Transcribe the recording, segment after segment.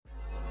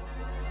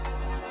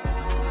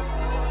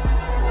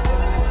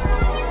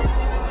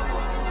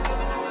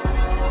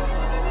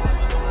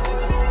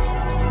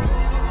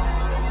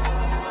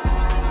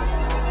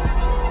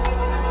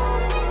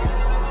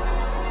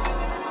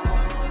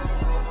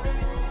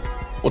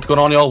What's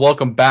going on, y'all?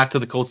 Welcome back to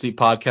the Cold Seat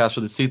Podcast,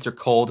 where the seats are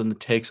cold and the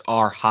takes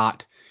are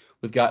hot.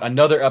 We've got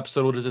another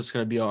episode. What is this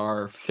going to be?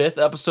 Our fifth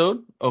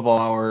episode of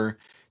our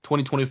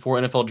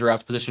 2024 NFL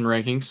Draft Position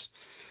Rankings.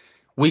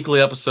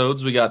 Weekly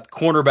episodes. We got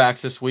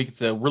cornerbacks this week.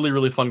 It's a really,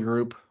 really fun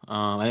group.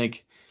 I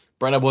think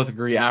Brent and I both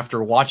agree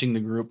after watching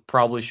the group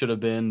probably should have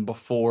been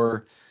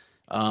before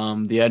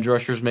the edge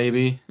rushers,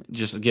 maybe,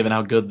 just given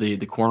how good the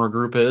corner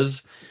group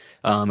is.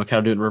 I kind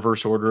of do it in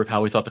reverse order of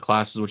how we thought the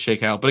classes would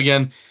shake out. But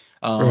again,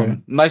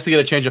 nice to get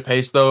a change of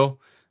pace, though,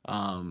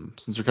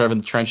 since we're kind of in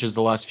the trenches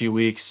the last few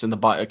weeks, kind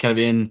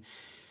of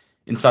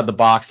inside the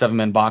box,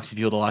 7-man box, if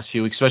you will, the last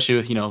few weeks, especially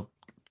with,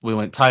 we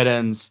went tight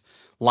ends,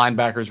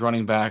 linebackers,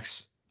 running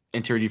backs,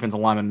 interior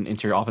defensive linemen,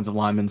 interior offensive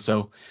linemen.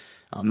 So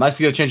nice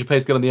to get a change of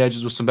pace, get on the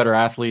edges with some better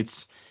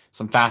athletes,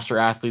 some faster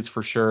athletes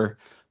for sure.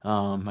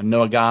 I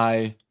know a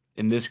guy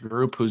in this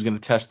group who's going to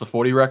test the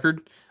 40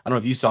 record. I don't know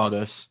if you saw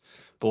this,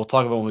 but we'll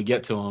talk about when we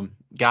get to him.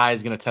 Guy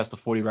is going to test the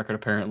 40 record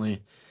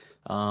apparently.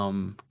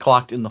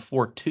 Clocked in the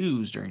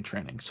 4.2s during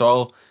training.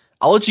 So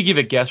I'll let you give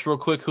a guess real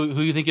quick who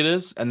you think it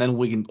is, and then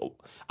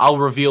I'll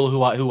reveal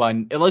who I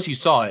unless you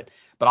saw it,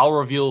 but I'll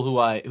reveal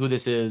who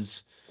this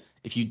is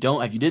if you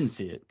didn't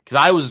see it. Because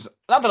I was,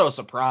 not that I was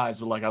surprised,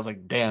 but I was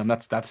like, damn,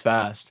 that's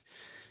fast.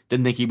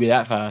 Didn't think he'd be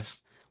that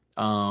fast.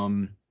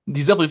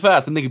 He's definitely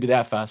fast. Didn't think he'd be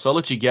that fast. So I'll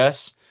let you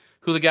guess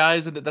who the guy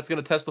is that's going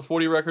to test the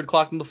 40 record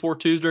clocked in the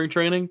 4.2s during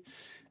training,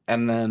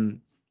 and then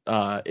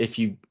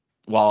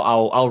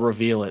I'll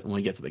reveal it when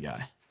we get to the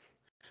guy.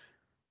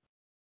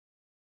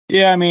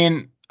 Yeah, I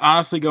mean,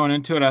 honestly, going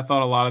into it, I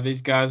thought a lot of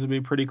these guys would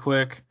be pretty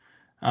quick.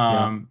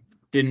 Didn't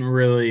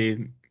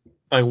really,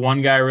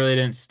 one guy really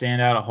didn't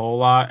stand out a whole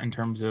lot in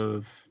terms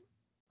of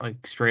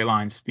straight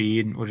line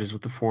speed, which is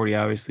what the 40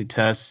 obviously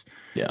tests.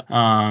 Yeah.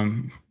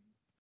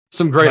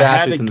 Some great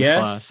athletes in this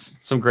class.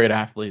 Some great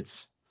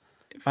athletes.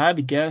 If I had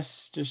to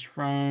guess, just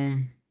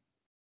from,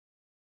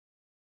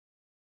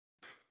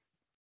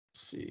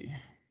 let's see.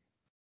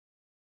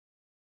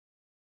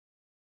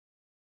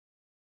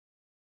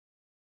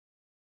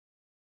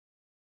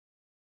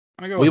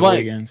 I'm going to go with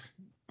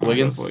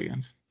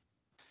Wiggins.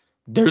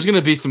 There's going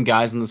to be some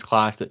guys in this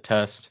class that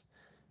test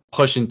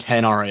pushing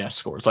 10 RAS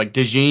scores. Like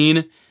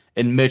DeJean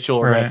and Mitchell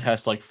are going to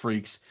test like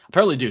freaks.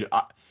 Apparently, dude,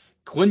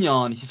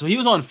 Quinyon, so he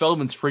was on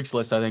Feldman's freaks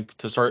list, I think,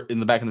 to start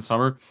back in the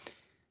summer.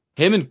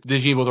 Him and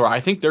DeJean both were.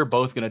 I think they're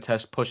both going to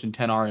test pushing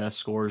 10 RAS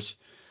scores.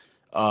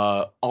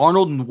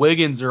 Arnold and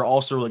Wiggins are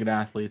also really good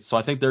athletes, so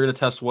I think they're going to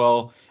test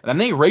well. And I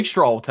think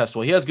Rakestraw will test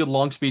well. He has good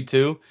long speed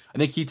too. I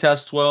think he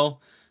tests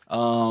well.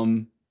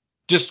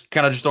 Just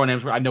throwing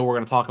names I know we're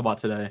going to talk about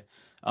today.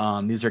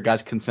 These are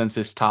guys'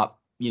 consensus top,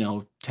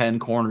 10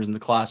 corners in the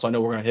class. So I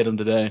know we're going to hit them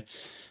today.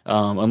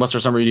 Unless for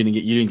some reason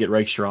you didn't get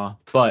Rakestraw,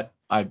 but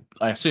I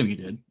assume you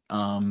did.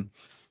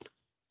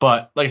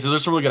 But like I said,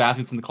 there's some really good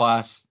athletes in the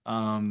class.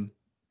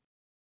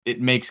 It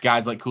makes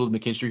guys like Kool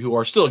McKinstry, who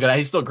are still good.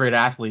 He's still a great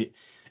athlete,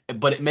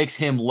 but it makes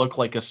him look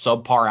like a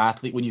subpar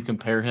athlete when you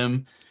compare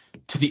him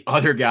to the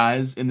other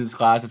guys in this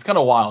class. It's kind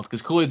of wild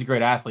because Kool-Aid's a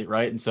great athlete,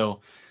 right? And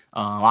so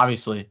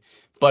obviously.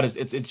 But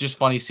it's just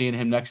funny seeing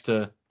him next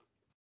to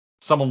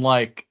someone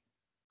like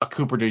a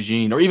Cooper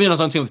DeJean, or even on his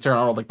own team with Terran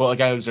Arnold, a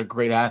guy who's a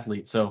great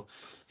athlete. So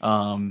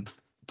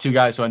two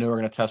guys who I know are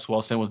going to test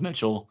well. Same with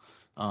Mitchell.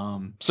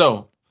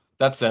 So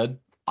that said,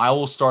 I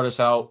will start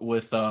us out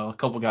with a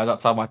couple guys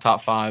outside my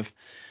top 5.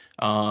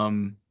 I'll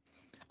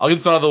get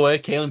this one out of the way.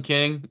 Kalen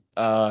King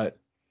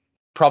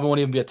probably won't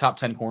even be a top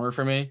 10 corner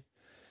for me.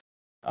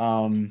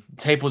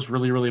 Tape was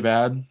really, really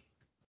bad.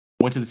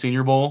 Went to the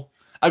Senior Bowl.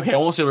 Okay, I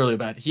won't say really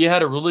bad. He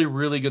had a really,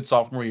 really good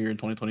sophomore year in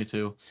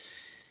 2022.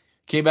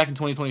 Came back in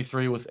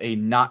 2023 with a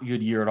not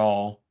good year at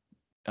all.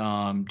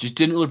 Just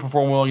didn't really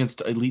perform well against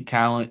elite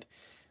talent.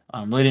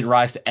 Really didn't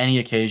rise to any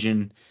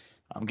occasion.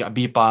 Got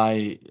beat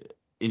by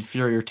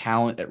inferior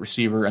talent at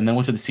receiver, and then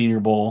went to the Senior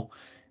Bowl,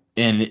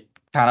 and it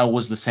kind of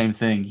was the same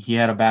thing. He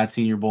had a bad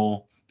Senior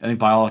Bowl. I think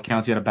by all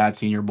accounts he had a bad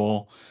Senior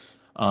Bowl.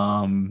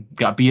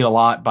 Got beat a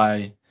lot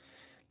by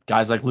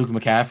guys like Luke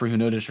McCaffrey, who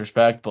no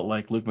disrespect, but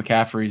Luke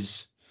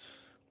McCaffrey's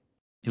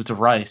to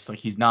Rice,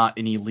 he's not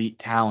an elite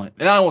talent.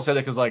 And I won't say that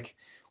because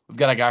we've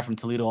got a guy from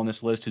Toledo on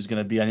this list who's going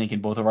to be, I think, in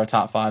both of our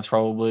top 5s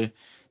probably,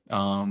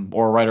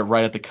 or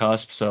right at the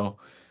cusp. So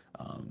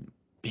I'm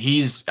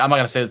not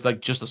going to say it's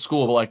just a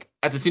school, but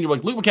at the Senior,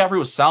 Luke McCaffrey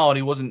was solid.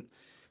 He wasn't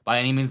by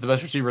any means the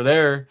best receiver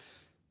there,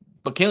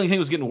 but Kalen King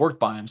was getting worked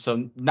by him.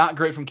 So not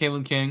great from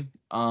Kalen King.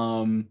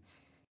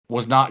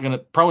 Was not going to,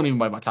 probably even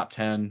by my top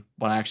 10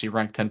 when I actually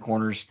ranked 10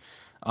 corners.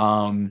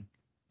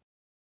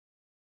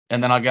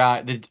 And then I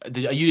got you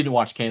didn't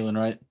watch Kalen,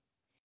 right?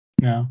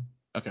 No.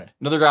 Okay.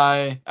 Another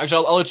guy.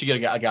 Actually, I'll let you get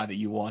a guy that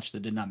you watched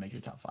that did not make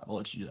your top 5. I'll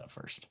let you do that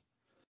first.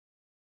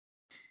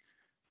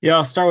 Yeah,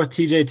 I'll start with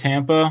TJ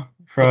Tampa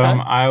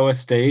from Iowa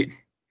State.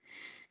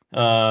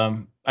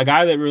 A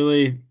guy that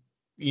really,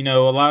 a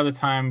lot of the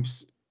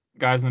times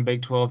guys in the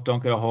Big 12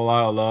 don't get a whole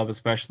lot of love,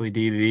 especially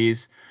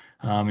DBs,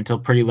 until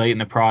pretty late in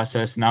the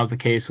process. And that was the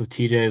case with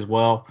TJ as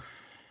well.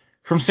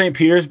 From St.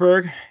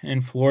 Petersburg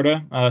in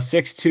Florida,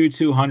 6'2",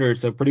 200,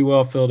 so pretty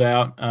well filled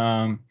out.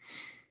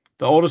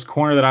 The oldest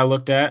corner that I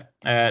looked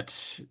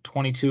at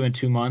 22 and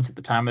 2 months at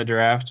the time of the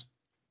draft,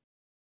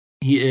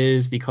 he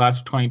is the class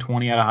of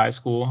 2020 out of high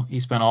school. He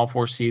spent all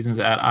 4 seasons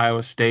at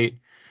Iowa State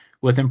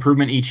with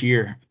improvement each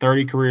year.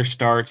 30 career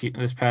starts.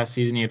 This past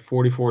season, he had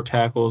 44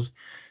 tackles,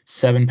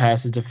 7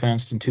 passes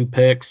defensed, and 2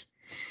 picks.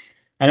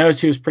 I noticed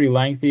he was pretty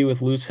lengthy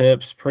with loose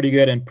hips, pretty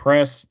good in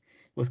press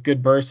with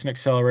good burst and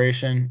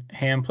acceleration.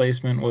 Hand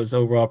placement was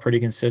overall pretty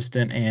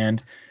consistent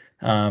and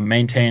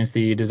maintains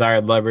the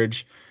desired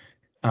leverage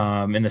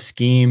in the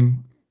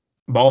scheme.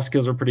 Ball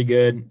skills were pretty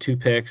good, 2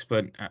 picks,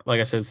 but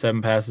like I said,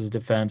 7 passes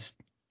defense.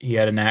 He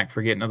had a knack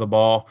for getting to the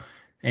ball,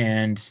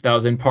 and that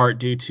was in part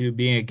due to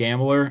being a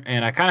gambler.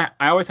 And I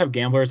always have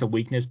gambler as a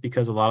weakness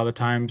because a lot of the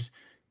times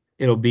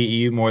it'll beat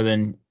you more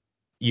than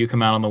you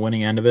come out on the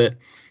winning end of it.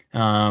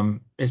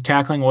 His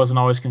tackling wasn't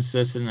always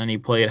consistent, and he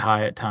played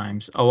high at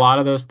times. A lot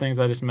of those things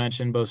I just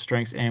mentioned, both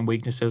strengths and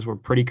weaknesses, were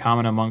pretty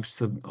common amongst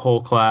the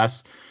whole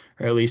class,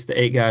 or at least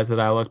the 8 guys that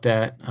I looked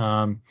at.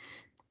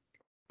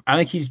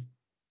 I think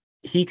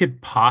he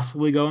could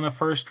possibly go in the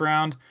first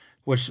round,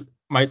 which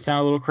might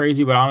sound a little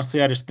crazy, but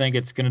honestly, I just think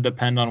it's going to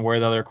depend on where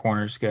the other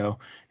corners go.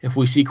 If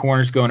we see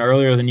corners going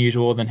earlier than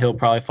usual, then he'll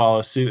probably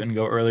follow suit and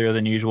go earlier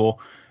than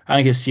usual. I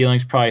think his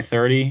ceiling's probably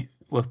 30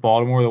 with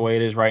Baltimore the way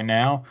it is right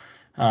now.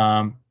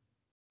 But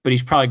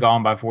he's probably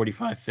gone by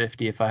 45,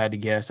 50 if I had to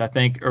guess. I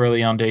think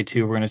early on day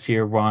 2, we're going to see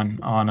a run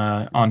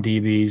on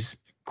DBs,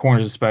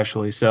 corners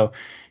especially. So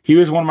he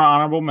was one of my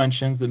honorable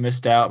mentions that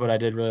missed out, but I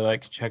did really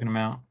like checking him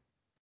out.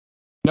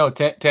 No,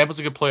 Tampa's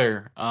a good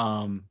player.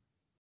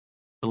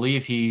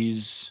 Believe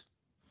he's,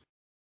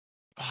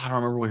 I don't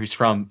remember where he's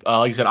from.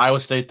 Like you said, Iowa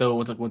State though,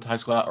 went to high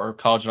school or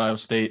college at Iowa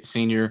State,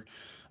 senior.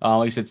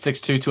 Like you said,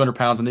 6'2", 200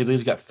 pounds, and they believe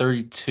he's got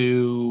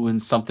 32 and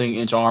something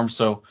inch arms.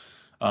 So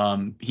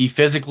he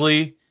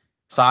physically,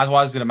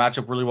 size-wise, is going to match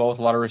up really well with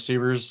a lot of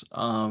receivers.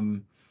 I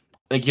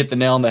think he hit the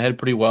nail on the head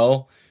pretty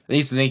well.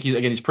 I think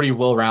he's pretty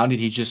well-rounded.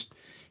 He just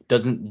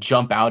doesn't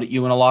jump out at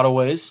you in a lot of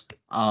ways.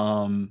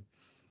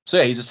 So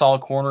yeah, he's a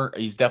solid corner.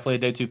 He's definitely a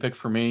day 2 pick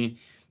for me.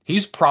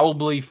 He's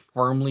probably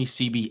firmly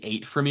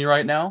CB8 for me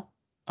right now.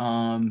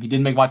 He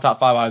didn't make my top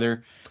 5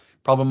 either.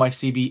 Probably my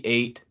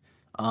CB8.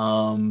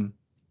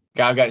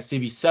 Guy got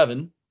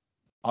CB7.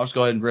 I'll just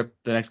go ahead and rip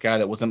the next guy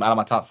that wasn't out of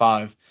my top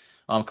 5.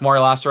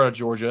 Kamari Lassiter out of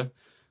Georgia.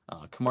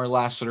 Kamari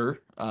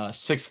Lassiter,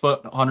 6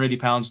 foot, 180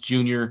 pounds,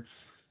 junior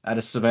out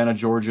of Savannah,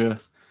 Georgia.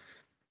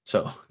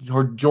 So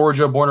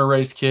Georgia, born and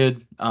raised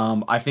kid.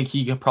 I think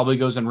he probably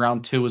goes in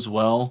round 2 as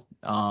well.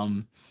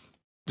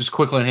 Just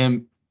quickly on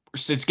him,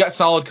 it's got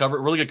solid cover,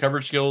 really good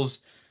coverage skills.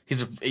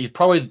 He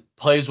probably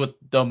plays with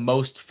the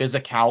most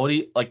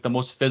physicality, like the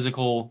most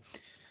physical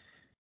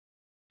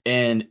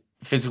and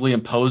physically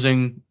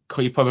imposing.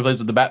 He probably plays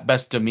with the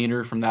best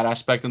demeanor from that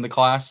aspect in the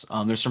class.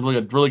 There's some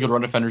really good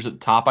run defenders at the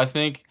top, I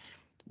think,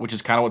 which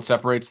is kind of what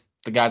separates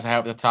the guys I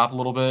have at the top a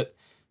little bit.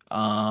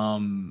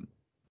 And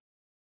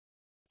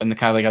the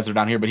kind of the guys that are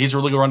down here. But he's a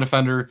really good run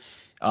defender.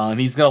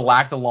 He's going to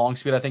lack the long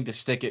speed, I think, to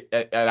stick it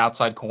at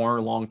outside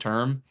corner long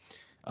term.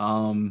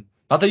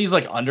 Not that he's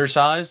like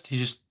undersized.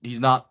 He's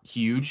not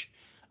huge.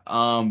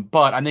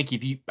 But I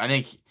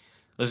think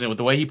listen, with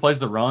the way he plays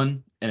the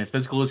run and as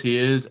physical as he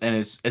is and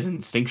as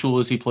instinctual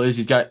as he plays,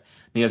 he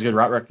has good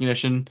route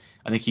recognition.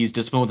 I think he's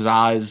disciplined with his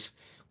eyes.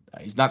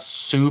 He's not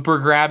super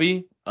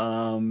grabby,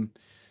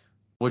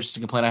 which is a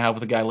complaint I have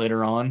with a guy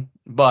later on.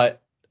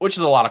 But which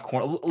is a lot of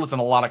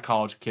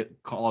college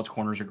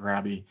corners are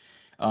grabby.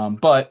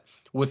 But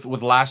with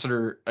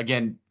Lassiter,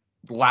 again,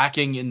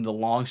 lacking in the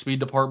long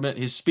speed department,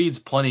 his speed's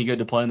plenty good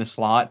to play in the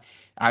slot.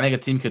 I think a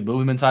team could move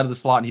him inside of the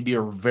slot and he'd be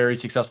a very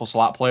successful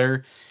slot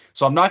player.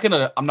 So I'm not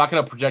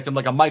gonna project him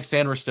like a Mike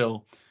Sanders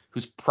still,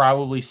 who's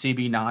probably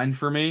CB9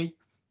 for me.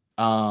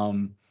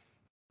 I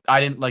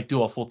didn't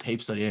do a full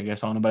tape study, I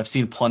guess, on him, but I've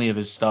seen plenty of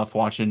his stuff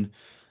watching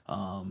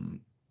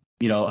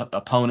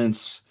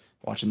opponents,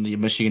 watching the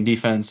Michigan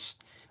defense.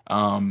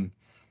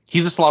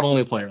 He's a slot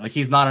only player. Like,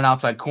 he's not an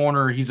outside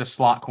corner, he's a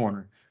slot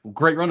corner.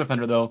 Great run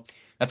defender though.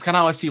 That's kind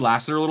of how I see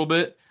Lassiter a little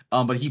bit.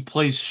 But he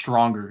plays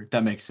stronger, if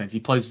that makes sense. He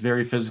plays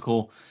very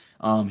physical.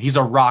 He's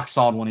a rock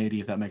solid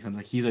 180, if that makes sense.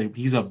 Like, he's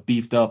a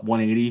beefed up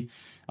 180.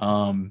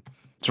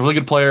 It's a really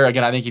good player.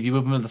 Again, I think if you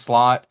move him into the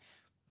slot,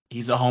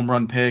 he's a home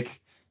run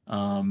pick.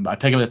 I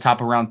pick him at the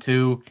top of round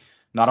 2,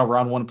 not a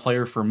round 1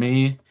 player for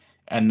me.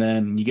 And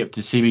then you get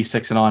to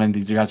CB6 and on, and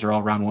these guys are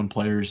all round 1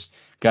 players.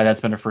 Guy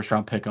that's been a first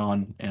round pick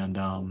on,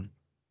 and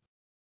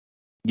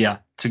yeah,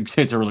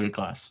 it's a really good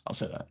class. I'll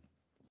say that.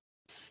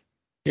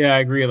 Yeah, I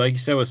agree. Like you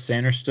said with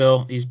Sanders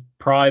still, he's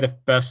probably the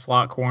best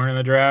slot corner in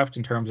the draft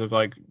in terms of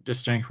like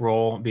distinct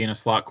role being a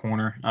slot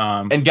corner.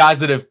 And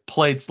guys that have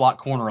played slot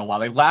corner a lot.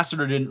 Like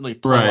Lassiter didn't really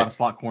play a lot of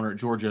slot corner at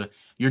Georgia.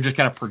 You're just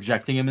kind of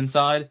projecting him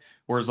inside.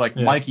 Whereas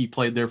Mikey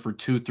played there for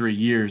 2-3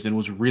 years and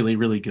was really,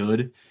 really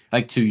good.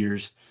 Like 2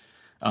 years.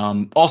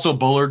 Also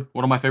Bullard,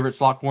 one of my favorite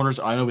slot corners.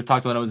 I know we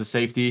talked about him as a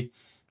safety.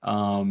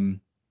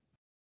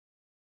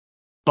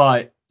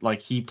 But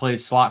like he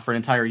played slot for an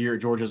entire year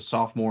at Georgia as a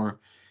sophomore.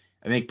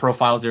 I think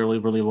profiles there really,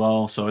 really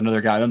well. So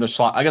another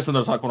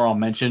slot corner I'll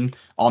mention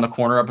on the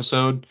corner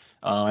episode.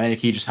 I think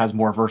he just has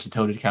more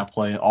versatility to kind of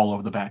play all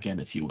over the back end,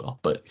 if you will.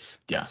 But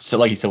yeah, so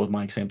like you said with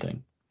Mike, same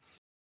thing.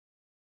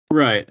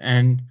 Right.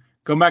 And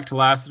going back to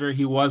Lassiter,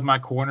 he was my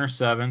corner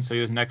 7, so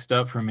he was next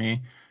up for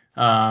me.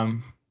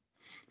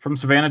 From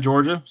Savannah,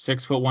 Georgia,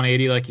 6',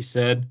 180, like you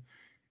said.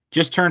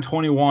 Just turned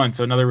 21,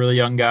 so another really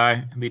young guy.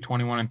 He'll be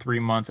 21 in 3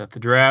 months at the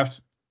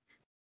draft.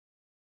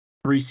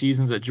 3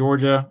 seasons at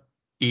Georgia.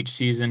 Each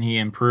season he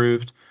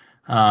improved.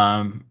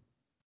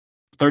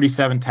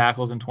 37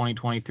 tackles in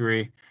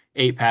 2023,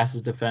 8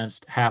 passes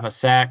defensed, half a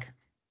sack.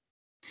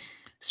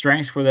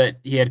 Strengths were that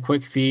he had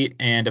quick feet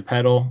and a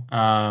pedal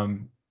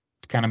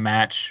to kind of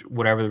match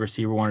whatever the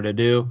receiver wanted to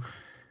do.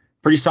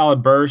 Pretty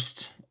solid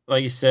burst,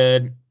 like you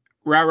said.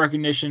 Route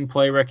recognition,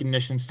 play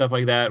recognition, stuff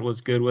like that was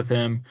good with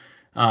him.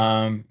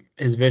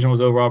 His vision was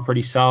overall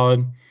pretty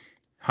solid,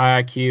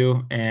 high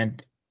IQ,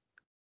 and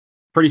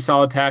pretty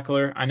solid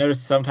tackler. I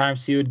noticed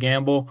sometimes he would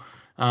gamble,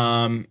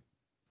 and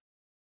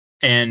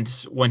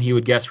when he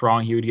would guess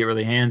wrong, he would get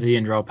really handsy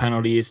and draw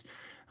penalties.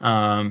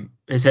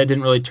 His head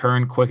didn't really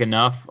turn quick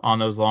enough on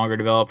those longer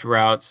developed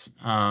routes,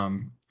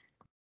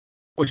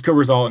 which could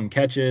result in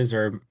catches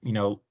or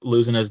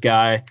losing his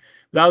guy.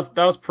 That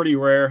was pretty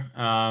rare.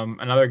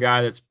 Another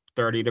guy that's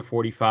 30 to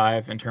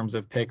 45 in terms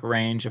of pick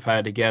range, if I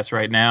had to guess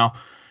right now.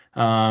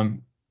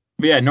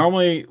 But yeah,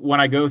 normally when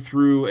I go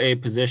through a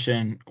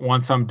position,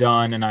 once I'm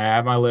done and I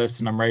have my list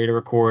and I'm ready to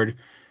record,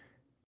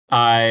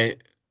 I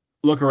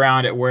look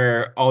around at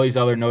where all these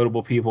other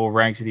notable people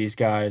ranked these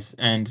guys.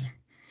 And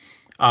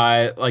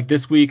like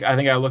this week, I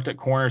think I looked at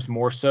corners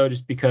more so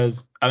just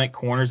because I think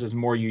corners is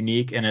more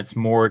unique and it's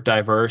more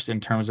diverse in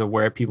terms of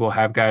where people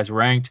have guys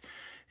ranked.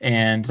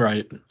 And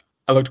right.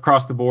 I looked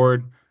across the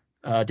board.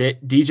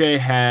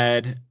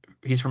 DJ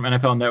he's from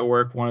NFL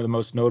Network, one of the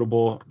most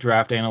notable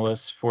draft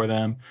analysts for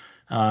them.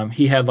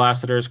 He had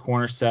Lassiter as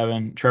corner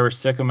 7. Trevor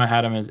Sikkema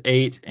had him as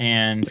 8,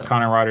 and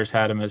Connor Rodgers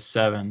had him as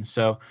 7.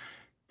 So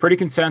pretty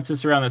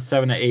consensus around that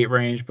 7 to 8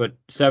 range, but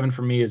 7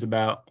 for me is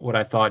about what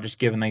I thought, just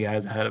given the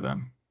guys ahead of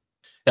him.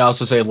 Yeah, I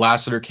also say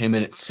Lassiter came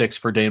in at 6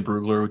 for Dane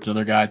Brugler, which is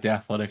another guy at the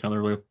Athletic,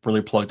 another really,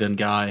 really plugged in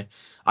guy.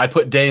 I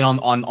put Dane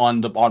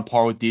on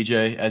par with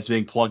DJ as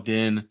being plugged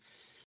in,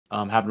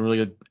 having really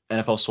good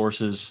NFL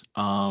sources.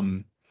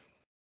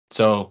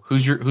 So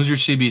who's your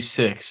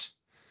CB6?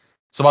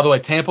 So by the way,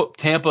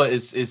 Tampa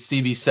is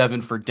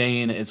CB7 for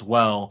Dane as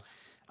well,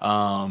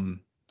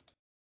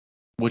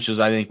 which is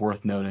I think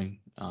worth noting.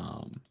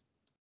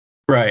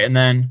 Right, and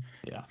then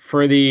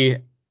for the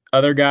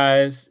other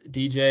guys,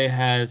 DJ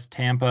has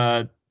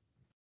Tampa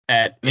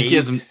at 8. I think he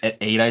has him at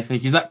 8. I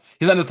think he's not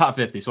in his top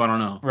 50, so I don't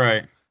know.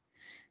 Right.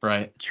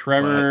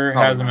 Trevor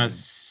has him as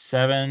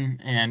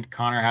 7, and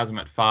Connor has him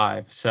at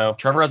 5. So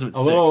Trevor has him at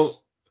 6.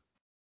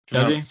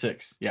 Does he?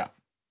 6, yeah.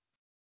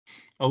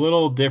 A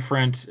little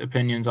different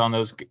opinions on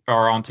those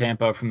are on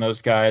Tampa from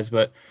those guys,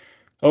 but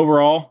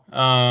overall,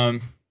 I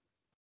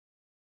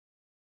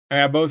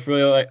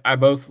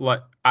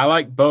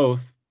like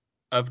both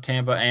of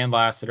Tampa and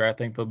Lassiter. I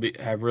think they'll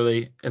have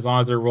really, as long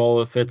as their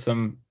role fits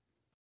them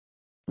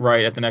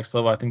right at the next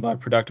level, I think they'll have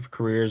productive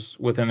careers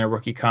within their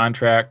rookie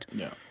contract.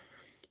 Yeah.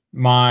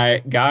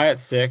 My guy at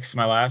 6,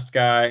 my last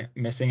guy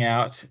missing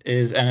out,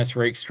 is Ennis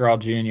Rakestraw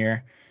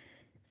Jr.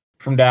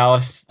 from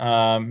Dallas.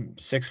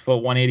 6',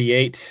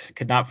 188.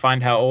 Could not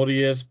find how old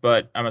he is,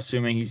 but I'm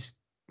assuming he's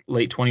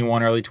late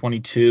 21, early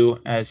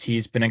 22, as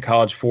he's been in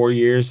college 4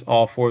 years.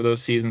 All 4 of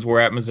those seasons were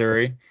at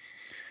Missouri.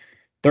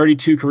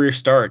 32 career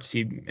starts.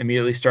 He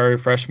immediately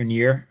started freshman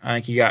year. I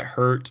think he got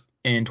hurt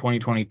in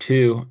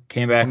 2022,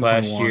 came back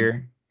last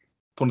year.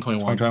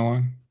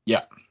 2021?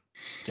 Yeah.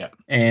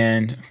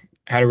 And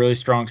had a really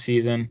strong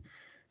season.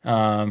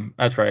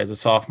 That's right, as a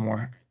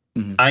sophomore.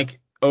 Mm-hmm. I think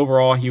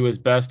overall he was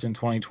best in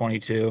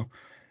 2022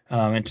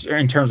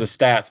 in terms of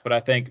stats, but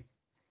I think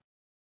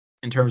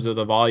in terms of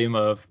the volume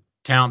of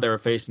talent they were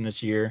facing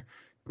this year,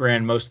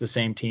 ran most of the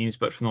same teams,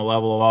 but from the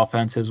level of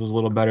offenses was a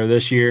little better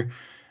this year.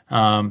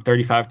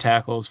 35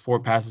 tackles, 4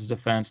 passes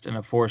defensed, and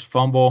a forced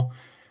fumble.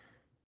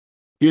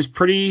 He was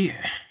pretty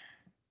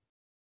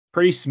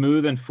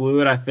smooth and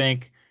fluid. I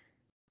think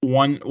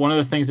one of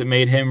the things that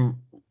made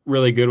him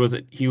really good was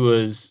that he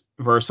was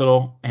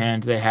versatile,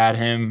 and they had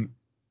him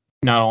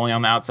not only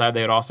on the outside,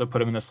 they would also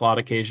put him in the slot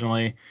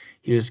occasionally.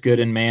 He was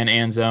good in man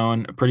and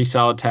zone, a pretty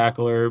solid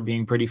tackler,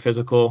 being pretty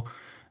physical.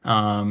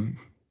 I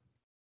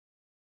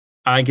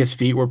think his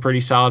feet were pretty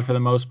solid for the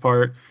most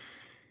part.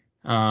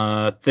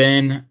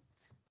 Being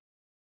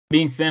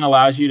thin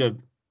allows you to,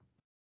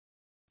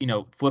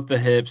 flip the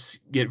hips,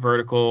 get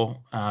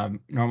vertical,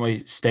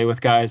 normally stay with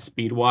guys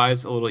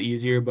speed-wise a little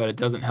easier, but it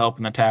doesn't help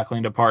in the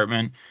tackling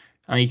department.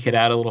 I think he could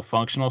add a little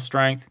functional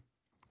strength.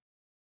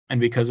 And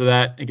because of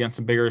that, against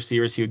some bigger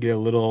receivers, he would get a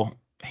little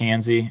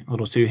handsy, a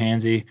little too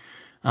handsy.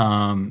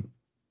 But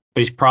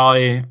he's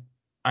probably,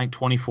 I think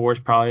 24 is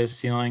probably his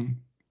ceiling.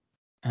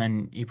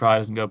 And he probably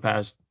doesn't go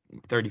past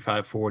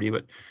 35, 40,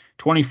 but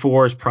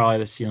 24 is probably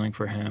the ceiling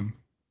for him.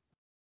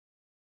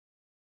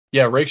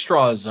 Yeah,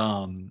 Rakestraw is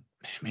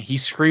Man, he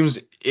screams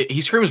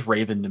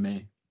Raven to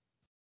me.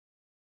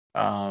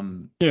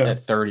 At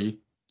 30.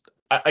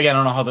 Again,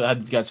 I don't know how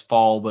these guys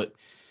fall, but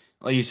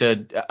like you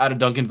said, out of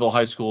Duncanville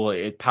High School,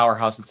 a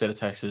powerhouse in the state of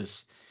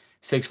Texas,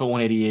 6'1",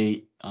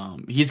 188.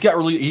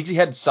 He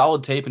had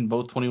solid tape in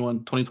both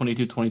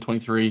 2022,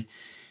 2023.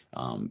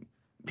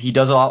 He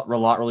does a lot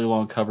really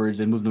well in coverage.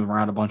 They moved him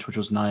around a bunch, which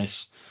was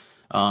nice.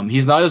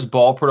 He's not as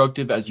ball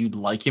productive as you'd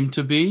like him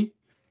to be,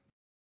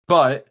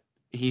 but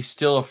he's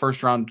still a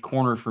first round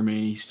corner for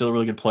me. He's still a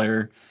really good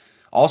player.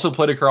 Also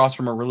played across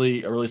from a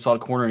really solid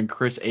corner in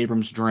Chris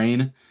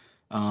Abrams-Drain.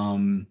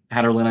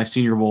 Had a really nice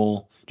Senior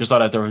Bowl. Just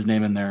thought I'd throw his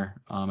name in there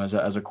as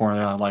a corner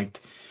that I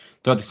liked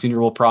throughout the Senior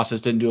Bowl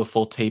process. Didn't do a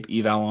full tape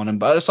eval on him,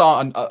 but I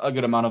saw a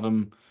good amount of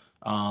him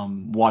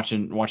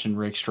watching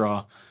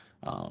Rakestraw.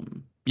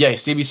 Yeah,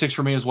 CB6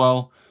 for me as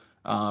well.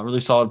 Really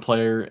solid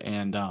player,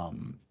 and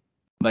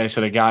like I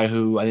said, a guy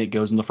who I think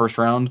goes in the first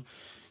round.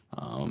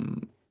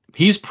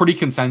 He's pretty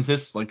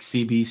consensus, like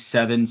CB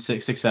 7,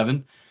 6, 6,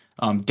 7.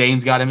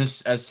 Dane's got him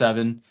as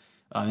 7.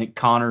 I think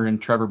Connor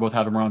and Trevor both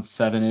have him around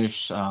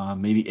 7-ish,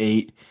 maybe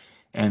 8.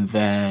 And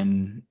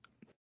then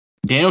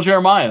Daniel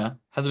Jeremiah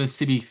has him as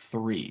CB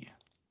 3.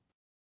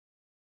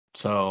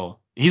 So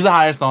he's the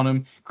highest on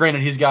him.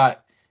 Granted, he's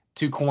got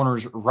 2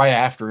 corners right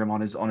after him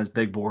on his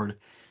big board.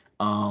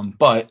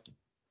 But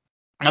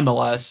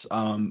nonetheless,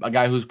 a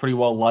guy who's pretty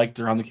well liked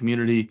around the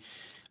community.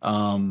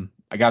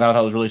 A guy that I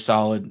thought was really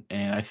solid.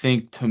 And I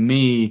think, to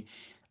me,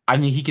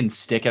 he can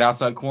stick at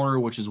outside corner,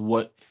 which is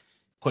what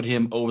put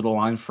him over the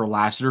line for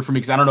Lassiter for me,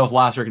 because I don't know if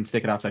Lassiter can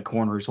stick at outside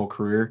corner his whole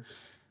career.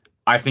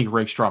 I think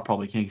Rakestraw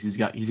probably can, because he's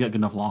got good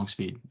enough long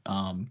speed.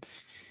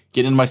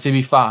 Getting into my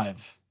CB5.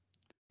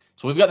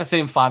 So we've got the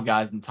same 5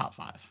 guys in the top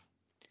 5.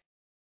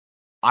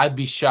 I'd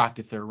be shocked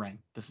if they're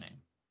ranked the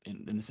same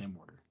in the same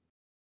order.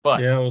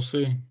 But yeah, we'll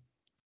see.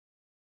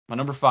 My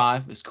number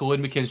 5 is Kool-Aid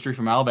McKinstry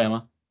from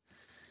Alabama.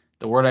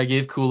 The word I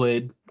gave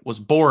Kool-Aid was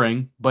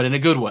boring, but in a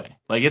good way.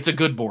 Like, it's a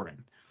good boring.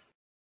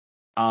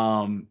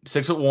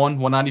 6'1",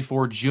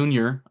 194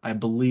 junior. I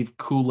believe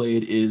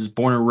Kool-Aid is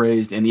born and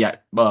raised in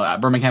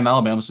Birmingham,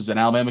 Alabama. So he's an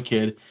Alabama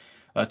kid.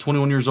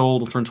 21 years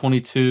old. Will turn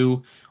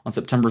 22 on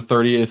September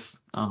 30th.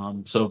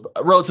 So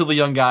a relatively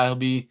young guy. He'll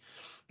be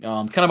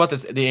kind of about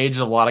the age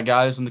of a lot of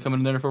guys when they come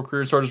into their NFL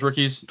career, start as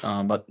rookies.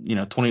 But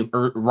 20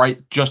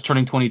 just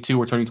turning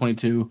 22 or turning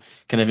 22,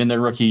 kind of in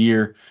their rookie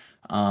year.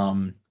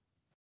 Benson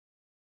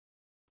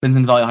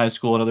Valley High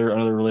School,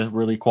 another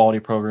really quality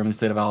program in the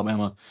state of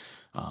Alabama.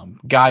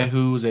 Guy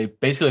who's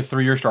basically a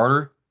 3-year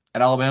starter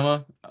at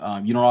Alabama.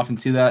 You don't often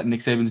see that in Nick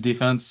Saban's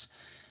defense.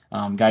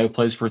 Guy who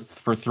plays for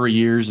 3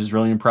 years is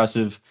really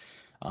impressive.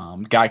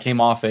 Guy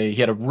came off he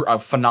had a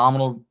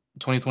phenomenal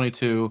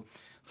 2022,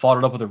 followed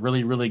it up with a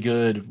really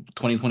good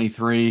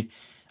 2023.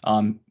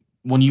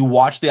 When you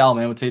watch the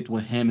Alabama tape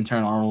with him and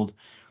Terran Arnold,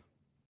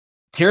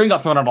 Terran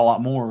got thrown out a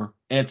lot more,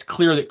 and it's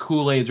clear that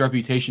Kool-Aid's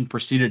reputation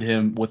preceded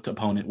him with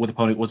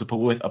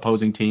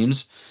opposing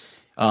teams.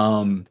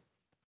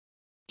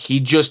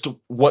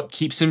 What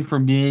keeps him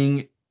from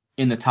being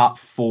in the top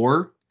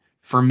 4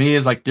 for me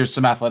is like there's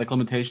some athletic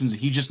limitations.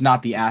 He's just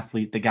not the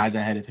athlete the guys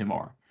ahead of him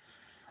are.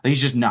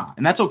 He's just not,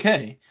 and that's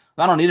okay.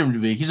 I don't need him to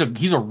be. He's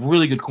a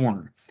really good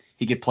corner.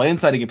 He can play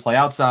inside. He can play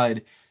outside.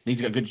 And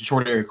he's got good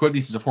short area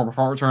quickness. He's a former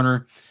punt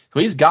returner, so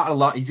he's got a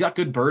lot. He's got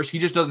good burst. He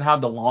just doesn't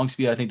have the long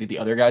speed I think that the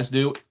other guys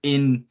do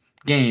in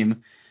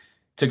game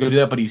to go do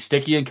that. But he's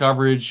sticky in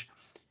coverage.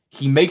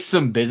 He makes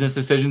some business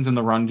decisions in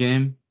the run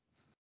game,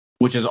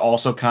 which is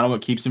also kind of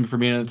what keeps him from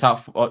being in the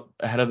top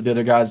ahead of the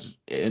other guys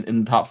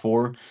in the top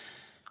 4.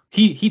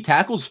 He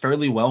tackles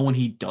fairly well when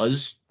he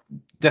does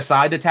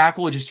decide to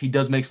tackle. He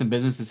does make some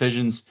business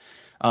decisions.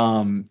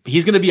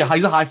 He's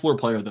a high floor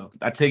player though.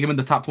 I take him in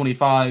the top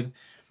 25.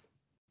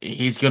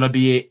 He's gonna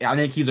be. I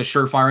think he's a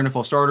surefire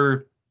NFL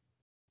starter.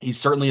 He's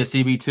certainly a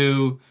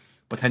CB2,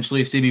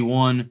 potentially a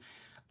CB1.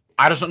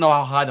 I just don't know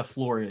how high the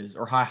floor is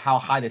or how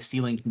high the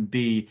ceiling can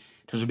be in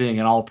terms of being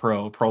an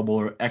All-Pro, Pro Bowl,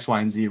 or X,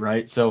 Y, and Z,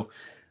 right? So.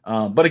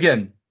 But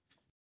again,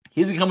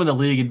 he's gonna come in the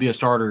league and be a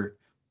starter,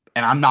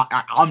 and I'm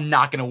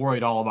not gonna worry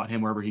at all about him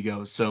wherever he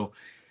goes. So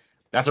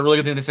that's a really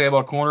good thing to say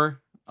about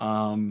corner.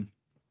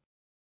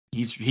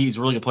 He's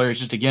a really good player. It's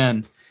just,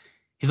 again,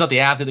 he's not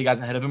the athlete the guys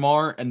ahead of him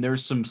are, and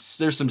there's some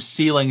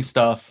ceiling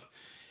stuff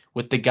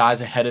with the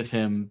guys ahead of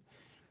him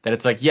that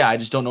it's like, yeah, I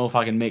just don't know if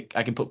I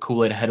can put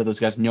Kool-Aid ahead of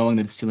those guys, knowing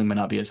that his ceiling might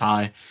not be as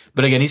high.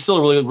 But again, he's still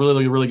a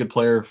really good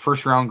player.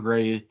 First round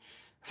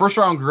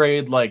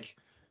grade, like,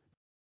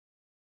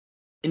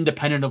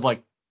 independent of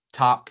like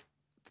top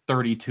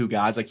 32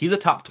 guys. Like, he's a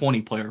top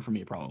 20 player for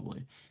me,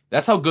 probably.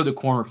 That's how good the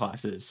corner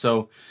class is.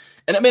 So,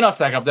 and it may not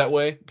stack up that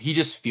way. He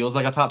just feels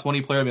like a top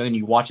 20 player. I mean,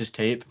 you watch his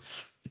tape.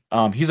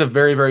 He's a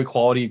very, very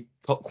quality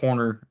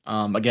corner.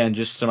 Again,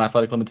 just some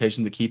athletic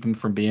limitations that keep him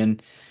from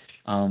being,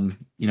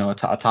 a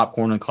top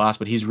corner in class,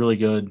 but he's really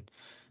good.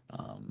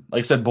 Like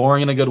I said,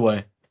 boring in a good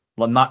way.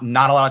 Not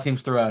a lot of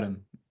teams threw at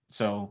him.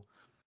 So,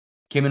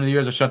 came into the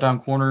year as a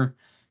shutdown corner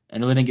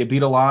and really didn't get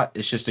beat a lot.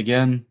 It's just,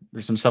 again,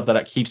 there's some stuff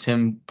that keeps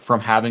him from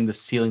having the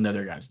ceiling the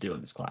other guys do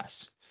in this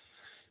class.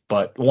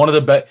 But one of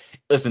the best.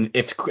 Listen,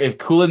 if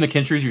Kool-Aid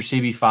McKinstry's your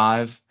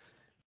CB5,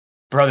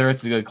 brother,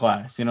 it's a good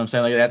class. You know what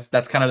I'm saying? Like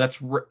that's.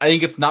 I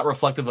think it's not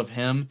reflective of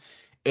him.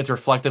 It's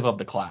reflective of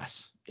the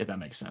class, if that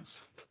makes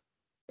sense.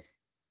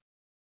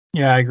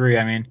 Yeah, I agree.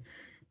 I mean,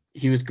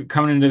 he was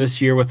coming into this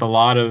year with a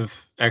lot of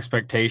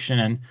expectation,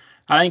 and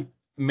I think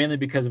mainly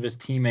because of his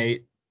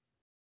teammate,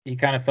 he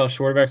kind of fell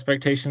short of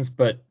expectations,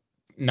 but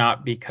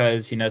not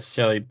because he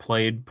necessarily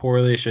played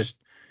poorly. It's just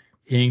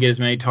he didn't get as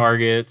many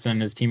targets, and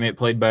his teammate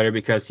played better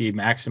because he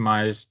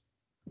maximized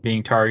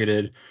being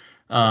targeted.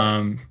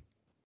 But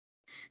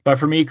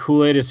for me,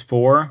 Kool-Aid is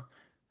 4.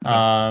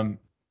 Like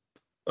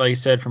you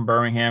said, from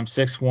Birmingham,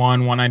 6'1",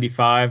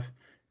 195,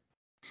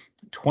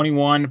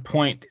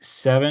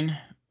 21.7,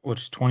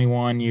 which is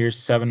 21 years,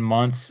 7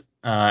 months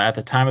at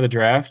the time of the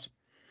draft.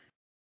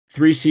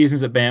 3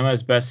 seasons at Bama.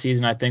 His best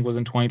season, I think, was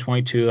in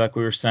 2022, like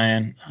we were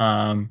saying.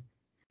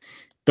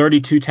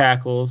 32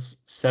 tackles,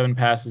 7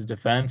 passes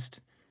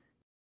defensed.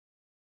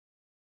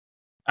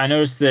 I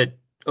noticed that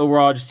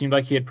overall it just seemed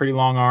like he had pretty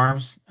long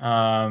arms,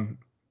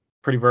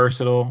 pretty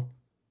versatile.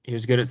 He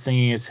was good at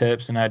singing his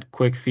hips and had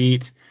quick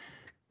feet.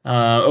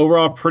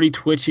 Overall, pretty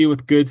twitchy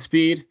with good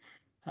speed.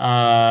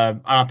 I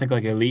don't think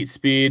like elite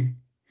speed.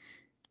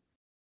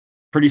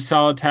 Pretty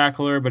solid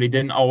tackler, but he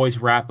didn't always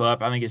wrap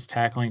up. I think his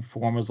tackling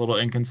form was a little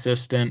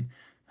inconsistent.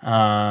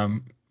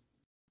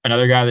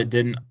 Another guy that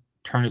didn't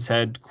turn his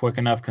head quick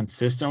enough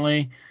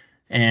consistently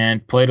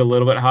and played a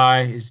little bit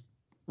high. His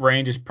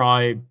range is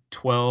probably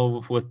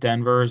 12 with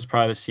Denver is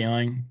probably the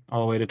ceiling,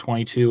 all the way to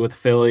 22 with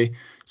Philly.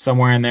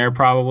 Somewhere in there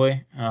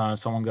probably.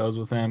 Someone goes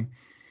with him.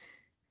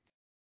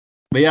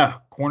 But yeah,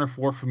 corner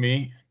 4 for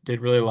me.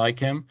 Did really like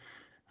him.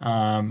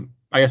 I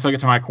guess I'll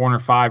get to my corner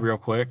 5 real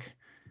quick.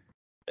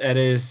 That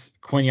is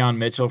Quinyon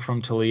Mitchell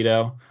from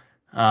Toledo.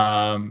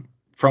 From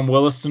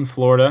Williston,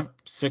 Florida,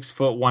 6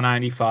 foot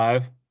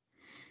 195.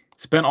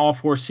 Spent all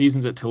 4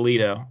 seasons at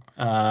Toledo.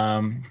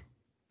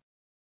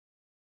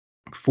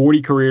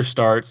 40 career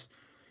starts.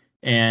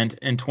 And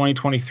in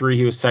 2023,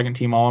 he was second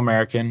team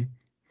All-American.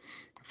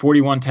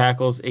 41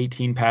 tackles,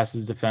 18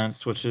 passes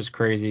defense, which is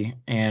crazy,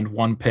 and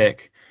 1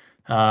 pick.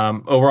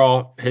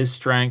 Overall, his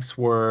strengths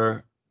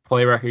were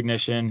play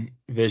recognition,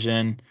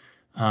 vision.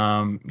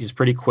 He's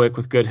pretty quick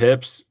with good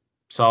hips,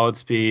 solid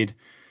speed.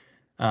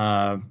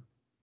 A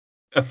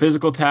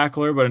physical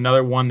tackler, but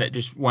another one that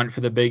just went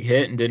for the big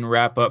hit and didn't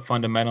wrap up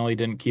fundamentally,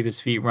 didn't keep his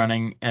feet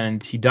running,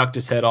 and he ducked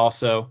his head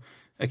also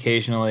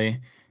occasionally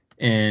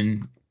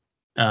in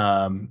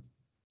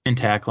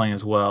tackling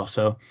as well.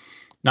 So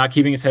not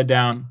keeping his head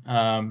down.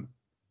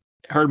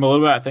 Hurt him a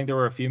little bit. I think there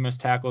were a few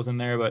missed tackles in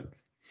there, but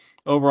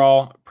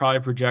overall,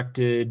 probably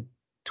projected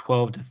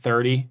 12 to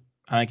 30.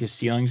 I think his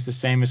ceiling's the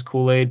same as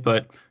Kool-Aid,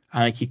 but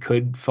I think he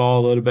could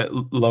fall a little bit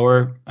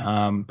lower,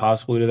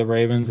 possibly to the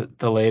Ravens at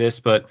the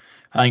latest. But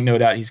I think no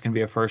doubt he's going to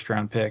be a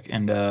first-round pick,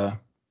 and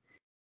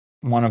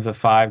one of the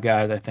 5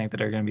 guys I think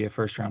that are going to be a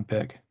first-round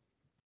pick.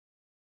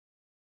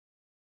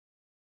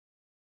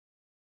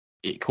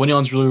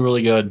 Quinyon's really,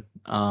 really good.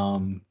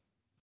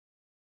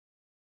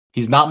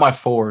 He's not my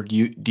 4.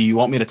 Do you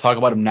want me to talk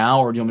about him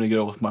now, or do you want me to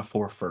go with my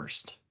 4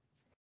 first?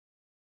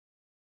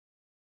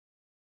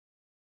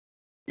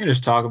 You can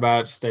just talk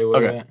about it, stay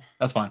with it.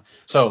 That's fine.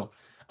 So,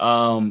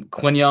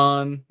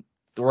 Quinyon,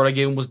 the word I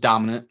gave him was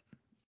dominant.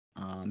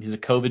 He's a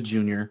COVID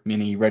junior,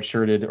 meaning he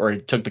redshirted or he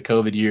took the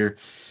COVID year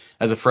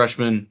as a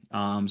freshman.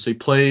 So he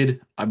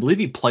played, I believe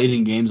he played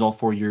in games all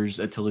 4 years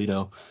at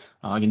Toledo.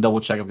 I can double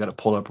check. I've got it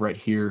pulled up right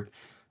here.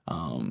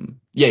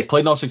 He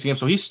played in all 6 games.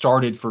 So he's a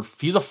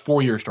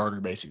 4-year starter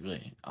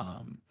basically.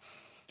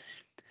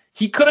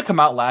 He could have come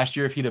out last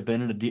year if he'd have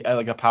been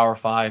at a Power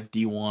 5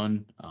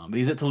 D1. But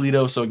he's at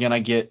Toledo, so again, I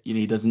get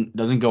he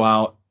doesn't go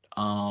out.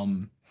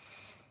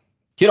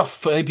 He had a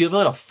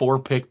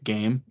 4-pick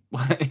game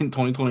in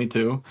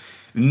 2022.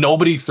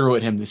 Nobody threw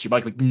at him this year.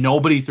 Like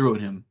nobody threw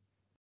at him,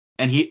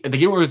 and the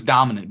game was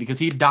dominant because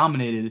he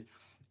dominated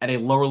at a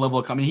lower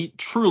level. I mean, he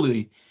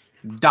truly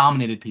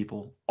dominated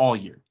people all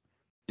year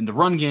in the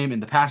run game, in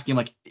the pass game,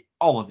 like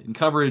all of it, in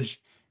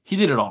coverage. He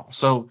did it all.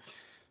 So.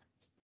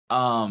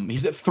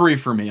 He's at 3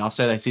 for me. I'll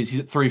say that he's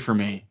at 3 for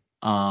me.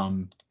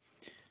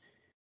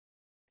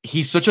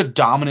 He's such a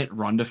dominant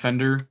run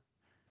defender.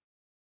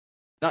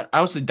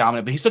 I would say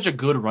dominant, but he's such a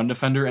good run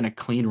defender and a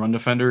clean run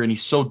defender, and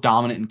he's so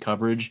dominant in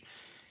coverage.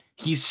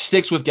 He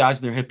sticks with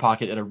guys in their hip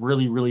pocket at a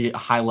really, really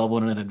high level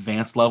and an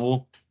advanced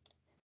level.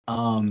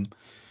 So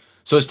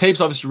his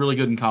tape's obviously really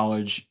good in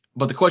college,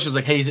 but the question is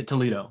like, hey, he's at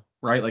Toledo,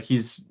 right? Like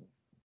it's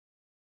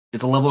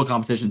a level of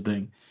competition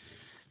thing.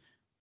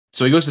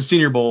 So he goes to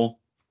Senior Bowl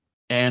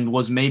and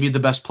was maybe the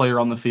best player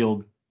on the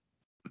field.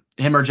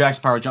 Him or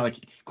Jackson Powers Johnson.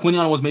 Like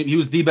Quinyon he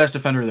was the best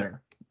defender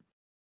there.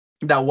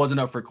 That wasn't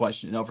up for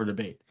question, up for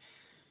debate.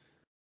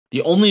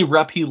 The only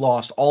rep he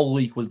lost all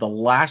week was the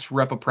last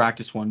rep of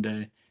practice one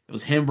day. It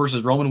was him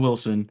versus Roman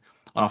Wilson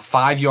on a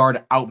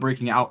 5-yard out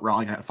route,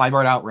 like a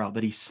 5-yard out route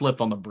that he slipped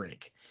on the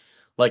break.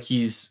 Like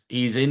he's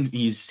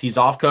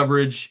off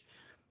coverage.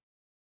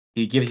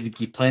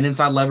 He playing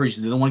inside leverage.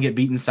 He didn't want to get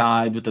beat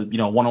inside with the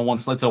one-on-one.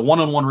 It's a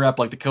one-on-one rep.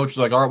 Like the coach was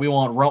like, all right, we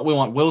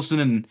want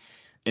Wilson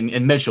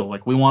and Mitchell.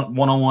 Like we want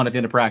one-on-one at the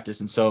end of practice.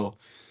 And so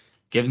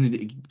give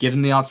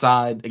him the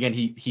outside. Again,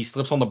 he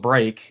slips on the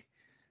break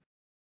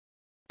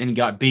and he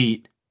got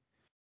beat,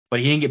 but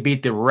he didn't get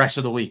beat the rest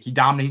of the week. He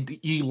dominated.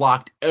 He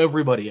locked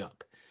everybody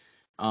up.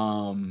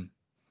 And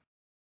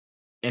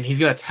he's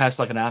gonna test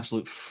like an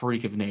absolute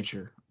freak of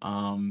nature.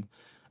 I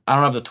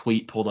don't have the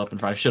tweet pulled up in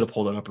front. I should have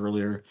pulled it up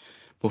earlier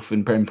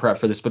in prep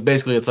for this. But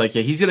basically, it's like,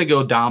 yeah, he's gonna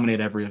go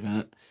dominate every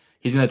event.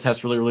 He's gonna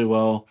test really, really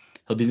well.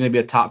 He's gonna be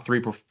a top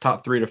 3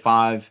 to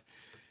 5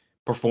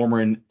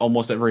 performer in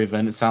almost every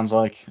event. It sounds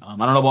like. I don't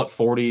know about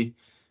 40.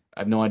 I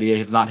have no idea.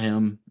 It's not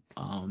him.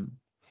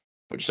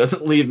 Which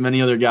doesn't leave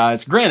many other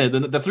guys.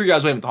 Granted, the 3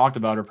 guys we haven't talked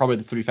about are probably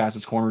the 3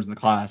 fastest corners in the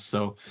class.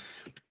 So,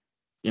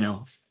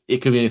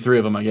 it could be any 3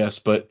 of them, I guess.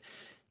 But,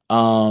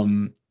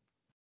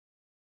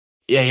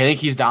 yeah, I think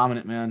he's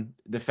dominant, man.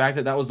 The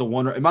fact that was the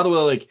one. And by the way,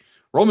 like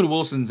Roman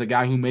Wilson's a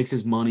guy who makes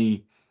his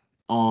money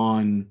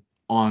on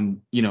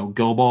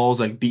go balls,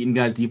 like beating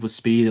guys deep with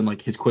speed and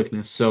like his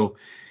quickness. So,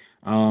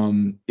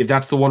 if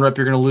that's the one rep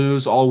you're gonna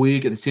lose all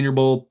week at the Senior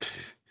Bowl.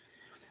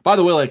 By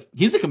the way, like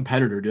he's a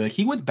competitor, dude. Like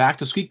he went back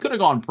to school. He could have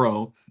gone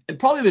pro and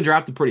probably been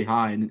drafted pretty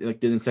high in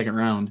the second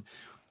round.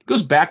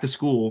 Goes back to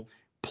school,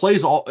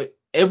 plays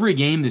every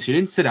game this year.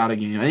 Didn't sit out a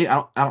game.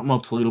 I don't know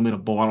if Toledo made a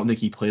bowl. I don't think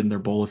he played in their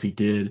bowl if he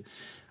did.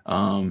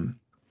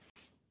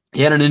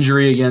 He had an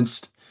injury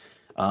against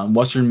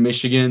Western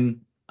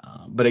Michigan,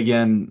 but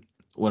again,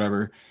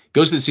 whatever.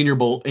 Goes to the Senior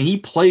Bowl and he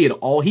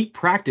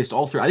practiced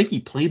all 3. I think he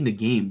played in the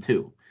game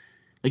too.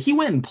 Like he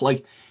went and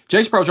played.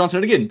 Jay Sproul-Johnson,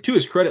 and again, to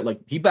his credit, like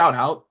he bowed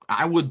out.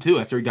 I would too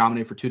after he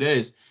dominated for 2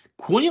 days.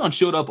 Quinion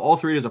showed up all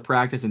 3 days of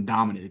practice and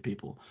dominated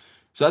people.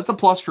 So that's a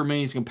plus for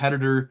me. He's a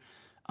competitor.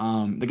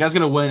 The guy's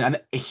gonna win,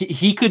 and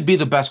he could be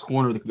the best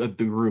corner of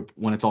the group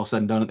when it's all said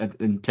and done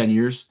in 10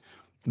 years.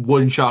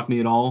 Wouldn't shock me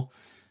at all.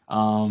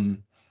 Yeah,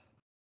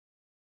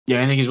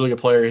 I think he's a really good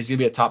player. He's gonna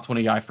be a top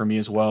 20 guy for me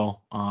as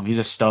well. He's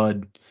a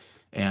stud,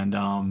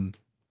 and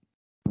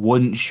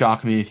wouldn't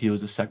shock me if he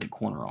was the second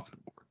corner off the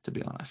board. To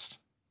be honest,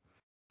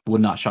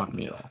 would not shock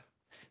me at all.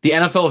 The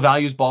NFL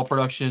values ball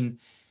production,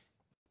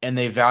 and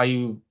they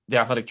value the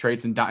athletic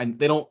traits, and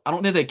they don't. I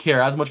don't think they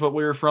care as much about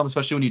where you're from,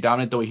 especially when you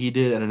dominate the way he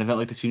did at an event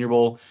like the Senior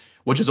Bowl,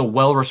 which is a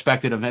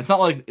well-respected event. It's not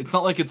like it's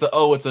an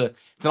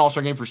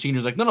all-star game for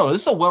seniors. Like no,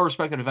 this is a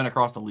well-respected event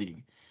across the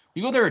league.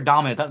 You go there and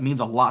dominate, that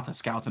means a lot to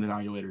scouts and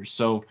evaluators.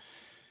 So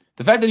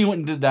the fact that he went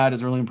and did that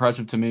is really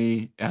impressive to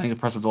me, and I think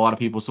impressive to a lot of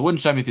people. So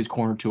wouldn't shock me if he's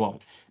corner 2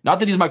 off. Not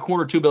that he's my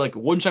corner 2, but like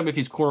wouldn't shock me if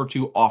he's corner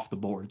 2 off the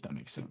board, if that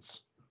makes sense.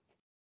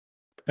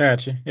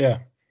 Gotcha. Yeah.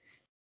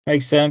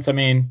 Makes sense. I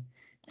mean,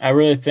 I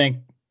really think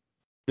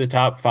the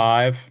top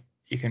 5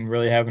 you can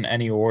really have in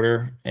any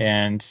order,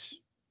 and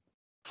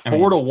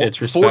 4 to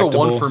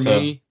 1 for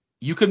me.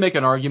 You could make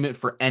an argument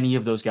for any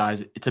of those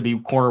guys to be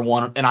corner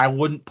 1, and I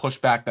wouldn't push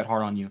back that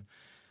hard on you.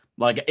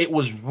 Like it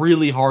was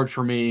really hard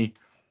for me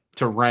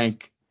to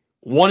rank.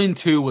 1 and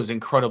 2 was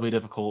incredibly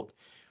difficult.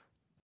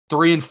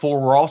 3 and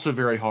 4 were also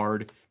very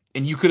hard,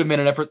 and you could have made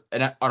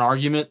an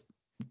argument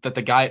that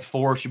the guy at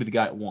 4 should be the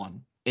guy at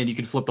 1, and you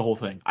could flip the whole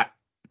thing.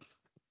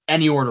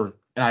 Any order,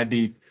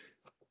 and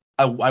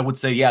I would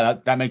say yeah,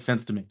 that makes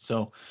sense to me.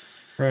 So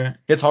right,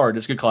 it's hard.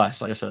 It's a good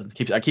class, like I said.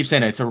 I keep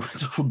saying it. It's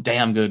a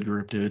damn good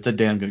group, dude. It's a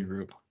damn good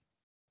group.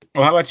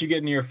 Well, how about you get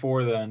into your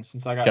 4 then,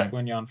 since I got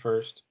Quinion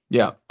first?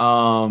 Yeah.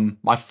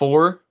 My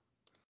 4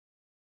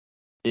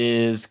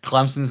 is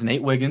Clemson's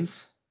Nate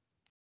Wiggins.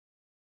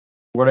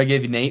 What I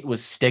gave you, Nate,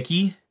 was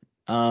sticky,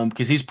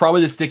 because he's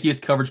probably the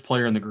stickiest coverage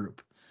player in the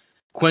group.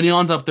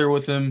 Quinion's up there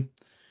with him,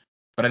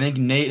 but I think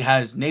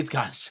Nate's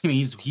got. I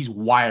mean, he's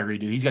wiry,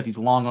 dude. He's got these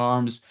long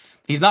arms.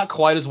 He's not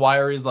quite as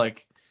wiry as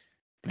like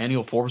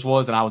Emmanuel Forbes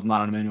was, and I was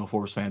not an Emmanuel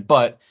Forbes fan,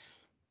 but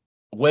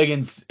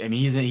Wiggins, I mean,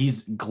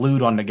 he's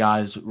glued onto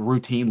guys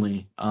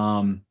routinely.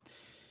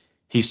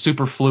 He's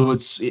super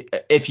fluid.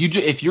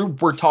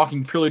 We're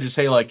talking purely just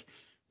say like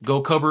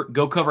go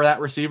cover that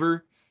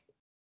receiver,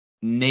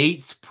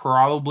 Nate's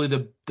probably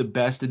the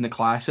best in the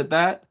class at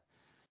that.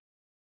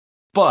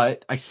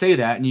 But I say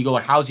that and you go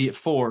like, how's he at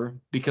 4?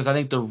 Because I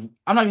think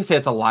I'm not gonna say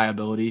it's a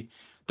liability.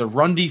 The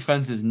run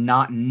defense is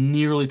not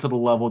nearly to the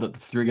level that the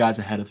 3 guys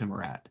ahead of him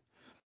are at.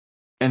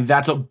 And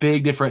that's a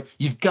big difference.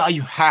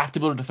 You have to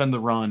be able to defend the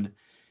run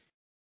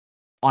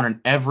on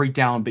an every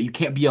down, but you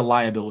can't be a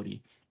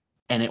liability.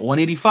 And at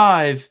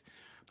 185,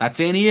 not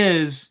saying he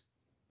is,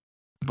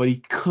 but he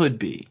could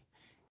be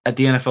at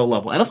the NFL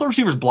level. NFL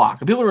receivers block.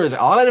 People realize a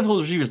lot of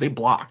NFL receivers, they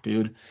block,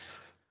 dude.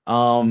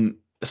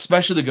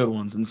 Especially the good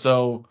ones. And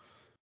so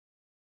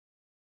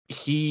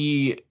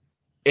it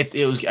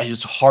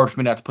was hard for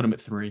me not to put him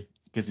at 3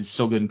 because he's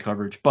so good in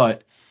coverage.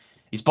 But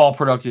he's ball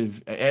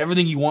productive.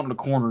 Everything you want in a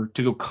corner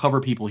to go cover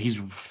people, he's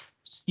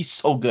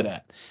so good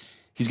at.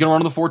 He's going to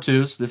run on the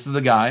 4.2s. This is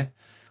the guy.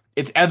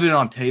 It's evident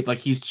on tape, like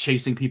he's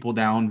chasing people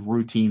down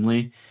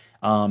routinely.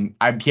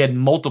 He had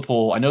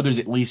multiple. I know there's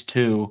at least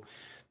 2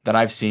 that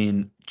I've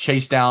seen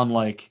chase down.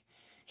 Like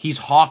he's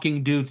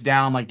hawking dudes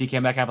down like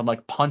DK Metcalf and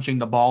like punching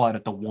the ball out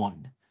at the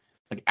 1.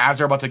 Like as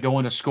they're about to go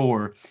in to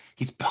score,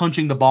 he's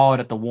punching the ball out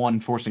at the 1,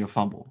 forcing a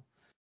fumble.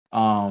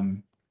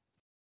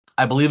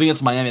 I believe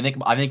against Miami,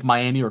 I think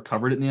Miami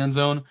recovered it in the end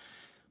zone,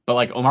 but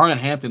like Omarion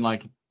Hampton,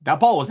 like that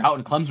ball was out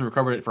and Clemson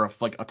recovered it for a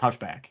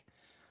touchback.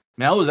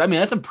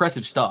 That's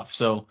impressive stuff.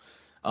 So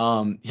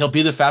he'll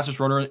be the fastest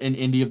runner in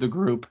Indy of the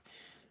group.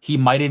 He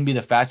might even be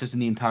the fastest in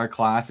the entire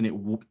class,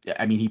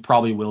 and he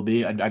probably will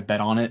be. I'd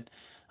bet on it.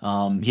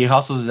 He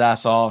hustles his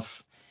ass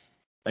off.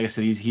 Like I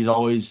said, he's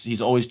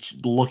always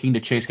looking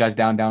to chase guys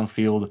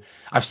downfield.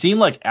 I've seen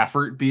like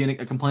effort being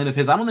a complaint of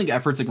his. I don't think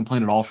effort's a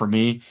complaint at all for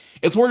me.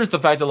 It's more just the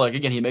fact that like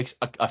again he makes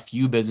a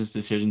few business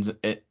decisions.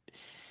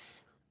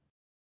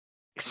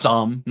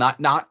 Some,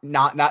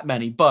 not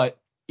many, but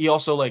he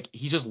also like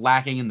he's just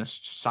lacking in the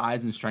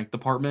size and strength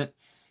department,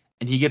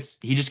 and he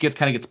just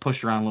gets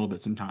pushed around a little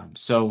bit sometimes.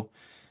 So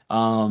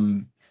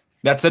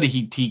that said,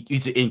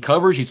 he's in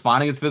coverage. He's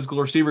finding his physical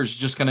receivers. He's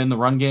just kind of in the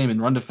run game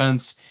and run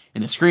defense,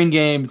 in the screen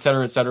game, et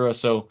cetera, et cetera.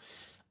 So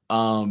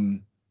I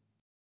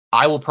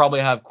will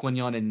probably have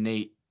Quinyon and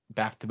Nate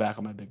back to back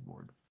on my big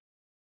board.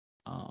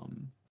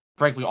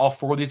 Frankly, all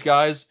 4 of these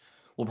guys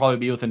will probably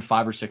be within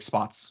 5 or 6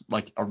 spots.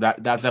 Like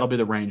that'll be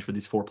the range for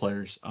these 4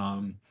 players.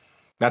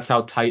 That's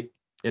how tight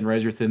and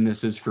razor thin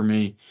this is for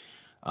me.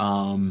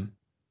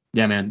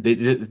 Yeah, man,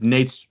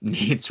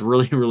 Nate's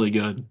really, really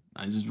good.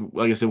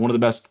 Like I said,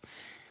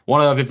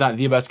 one of, if not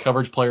the best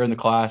coverage player in the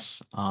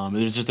class.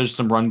 There's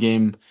some run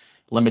game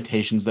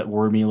limitations that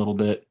worry me a little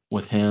bit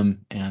with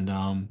him,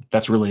 and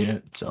that's really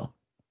it. So.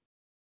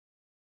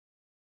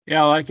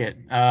 Yeah, I like it.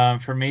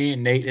 For me,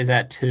 Nate is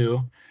at 2.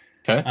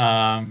 Okay.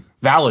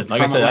 Valid.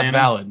 Like I said,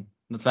 Atlanta.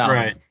 That's valid.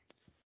 Right.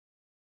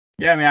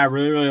 Yeah, I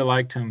really, really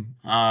liked him.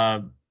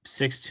 6'2",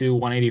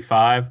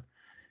 185.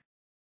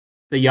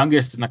 The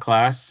youngest in the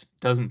class,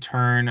 doesn't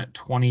turn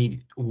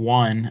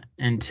 21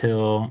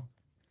 until,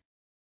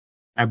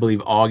 I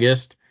believe,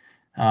 August.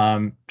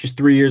 Just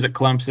 3 years at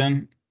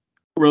Clemson.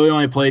 Really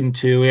only played in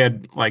 2. He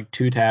had like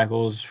 2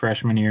 tackles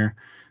freshman year.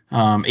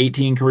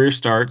 18 career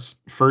starts.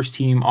 First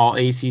team All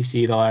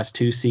ACC the last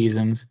 2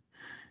 seasons.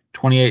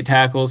 28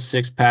 tackles,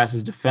 6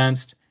 passes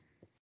defensed.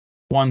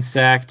 1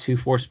 sack, 2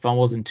 forced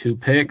fumbles, and 2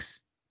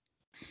 picks.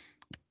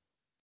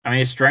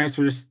 His strengths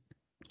were just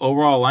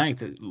overall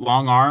length.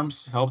 Long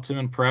arms helped him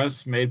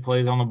impress, made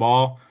plays on the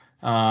ball.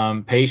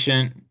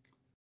 Patient,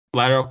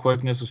 lateral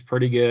quickness was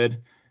pretty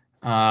good.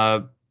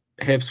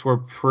 Hips were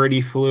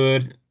pretty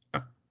fluid.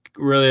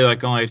 Really,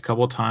 like only a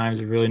couple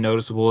times, really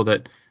noticeable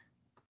that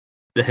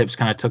the hips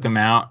kind of took him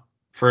out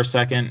for a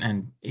second,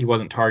 and he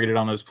wasn't targeted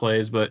on those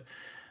plays. But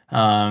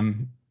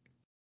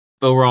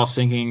overall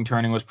sinking,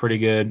 turning was pretty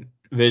good.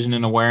 Vision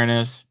and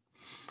awareness.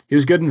 He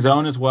was good in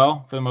zone as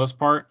well for the most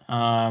part.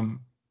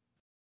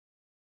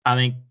 I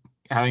think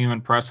having him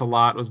in press a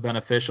lot was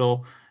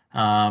beneficial,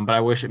 but I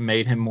wish it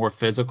made him more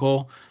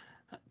physical.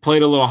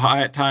 Played a little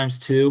high at times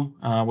too,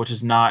 which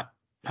is not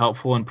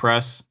helpful in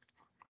press.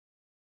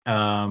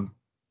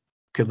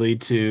 Could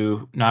lead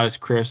to not as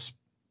crisp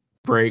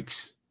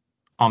breaks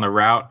on the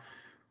route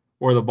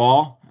or the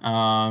ball.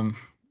 A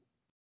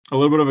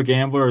little bit of a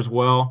gambler as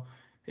well,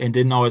 and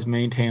didn't always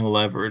maintain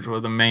leverage were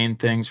the main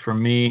things for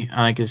me.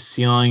 I think his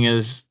ceiling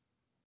is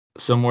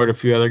similar to a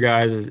few other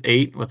guys is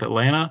 8 with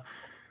Atlanta,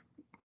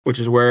 which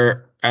is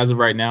where, as of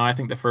right now, I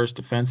think the first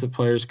defensive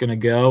player is going to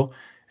go.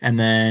 And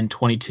then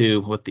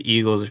 22 with the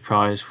Eagles is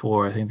probably his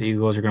floor. I think the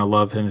Eagles are going to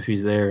love him if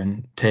he's there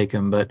and take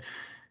him. But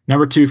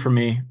number 2 for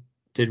me,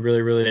 did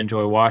really, really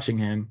enjoy watching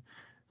him.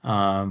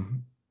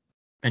 And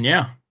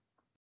yeah.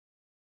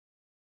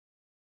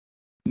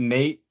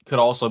 Nate could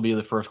also be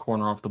the first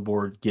corner off the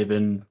board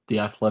given the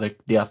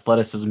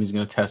athleticism he's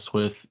going to test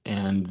with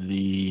and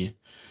the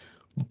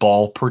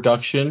ball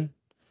production.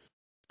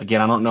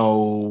 Again, I don't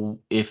know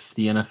if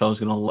the NFL is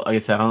going to, like I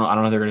said, I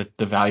don't know if they're going to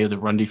devalue the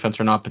run defense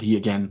or not, but he,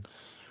 again,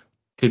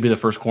 could be the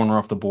first corner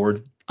off the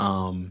board.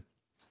 All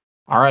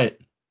right.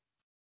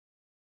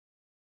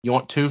 You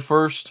want 2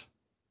 first?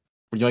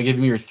 Or you want to give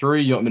me your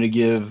 3? You want me to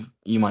give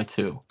you my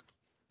 2?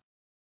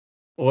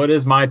 What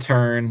is my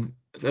turn,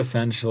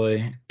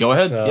 essentially? Go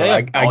ahead. So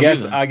yeah.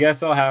 I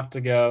guess I'll have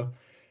to go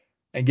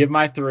and give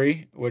my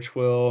 3, which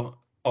will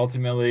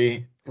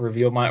ultimately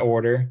reveal my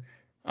order.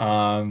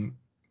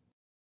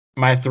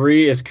 My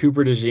 3 is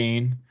Cooper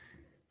DeJean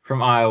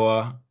from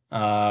Iowa.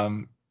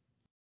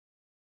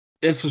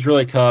 This was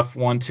really tough.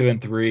 1, 2,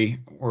 and 3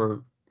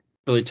 were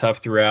really tough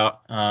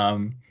throughout.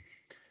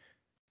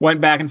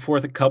 Went back and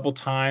forth a couple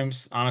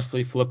times,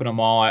 honestly, flipping them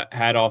all. I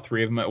had all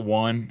 3 of them at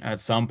 1 at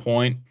some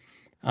point.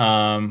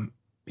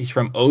 He's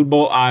from Old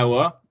Bolt,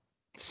 Iowa,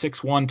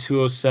 6'1",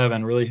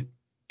 207. Really,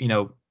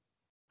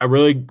 a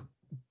really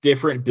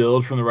different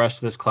build from the rest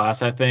of this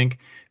class, I think,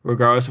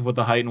 regardless of what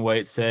the height and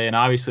weight say. And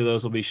obviously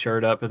those will be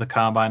shored up at the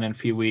combine in a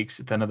few weeks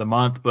at the end of the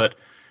month. But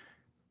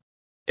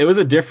it was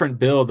a different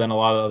build than a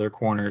lot of other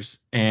corners.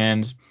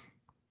 And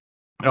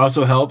it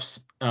also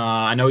helps.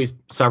 I know he's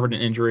suffered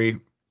an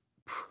injury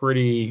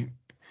pretty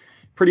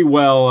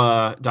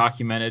well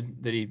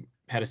documented that he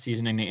had a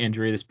season-ending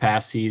injury this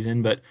past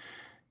season. But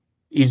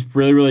He's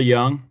really, really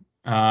young.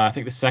 I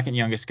think the second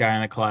youngest guy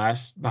in the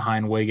class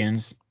behind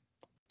Wiggins.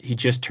 He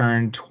just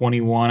turned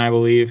 21, I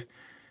believe.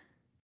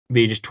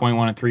 Be just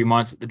 21 in 3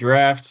 months at the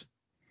draft.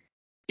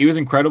 He was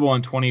incredible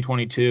in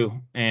 2022,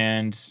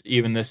 and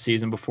even this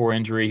season before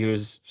injury, he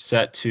was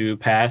set to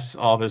pass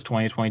all of his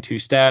 2022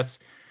 stats.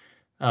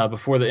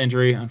 Before the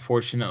injury,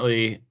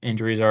 unfortunately,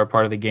 injuries are a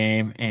part of the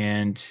game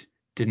and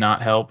did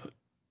not help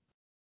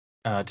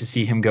to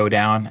see him go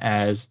down.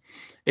 As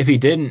if he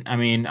didn't, I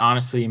mean,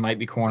 honestly, he might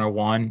be corner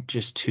one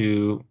just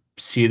to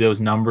see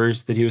those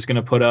numbers that he was going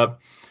to put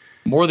up.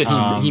 More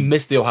than he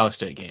missed the Ohio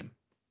State game.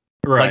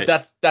 Right.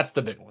 Like that's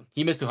the big one.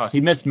 He missed the Ohio State.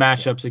 He missed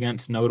matchups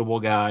against notable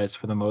guys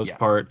for the most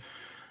part.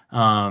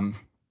 In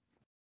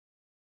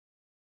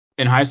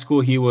high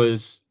school, he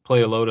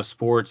played a load of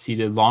sports. He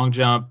did long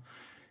jump,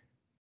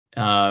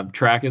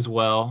 track as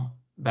well,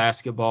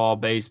 basketball,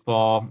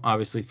 baseball,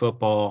 obviously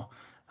football.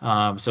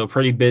 So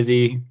pretty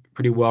busy,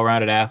 pretty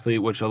well-rounded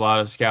athlete, which a lot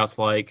of scouts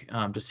like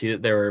to see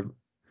that they were,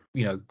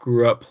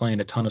 grew up playing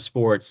a ton of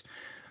sports.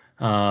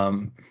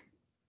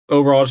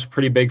 Overall, just a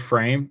pretty big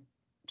frame,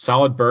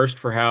 solid burst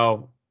for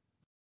how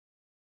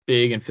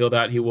big and filled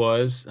out he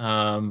was.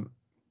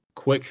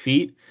 Quick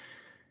feet,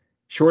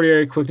 short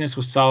area quickness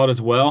was solid as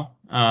well.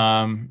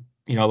 A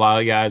lot of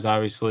the guys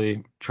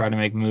obviously try to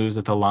make moves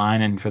at the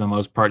line, and for the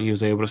most part, he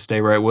was able to stay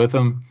right with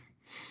them.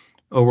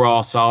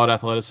 Overall, solid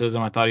athleticism.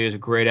 I thought he was a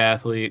great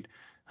athlete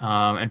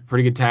and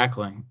pretty good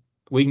tackling.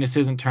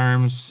 Weaknesses in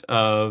terms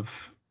of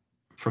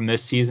from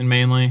this season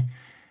mainly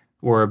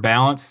were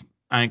balance.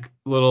 I think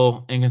a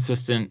little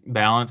inconsistent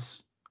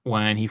balance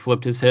when he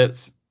flipped his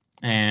hips,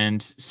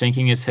 and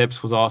sinking his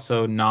hips was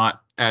also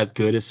not as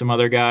good as some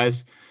other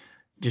guys.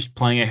 Just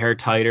playing a hair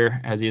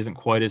tighter as he isn't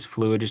quite as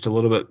fluid, just a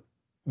little bit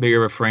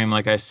bigger of a frame,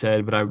 like I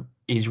said. But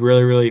he's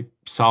really, really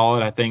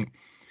solid. I think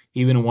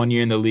even 1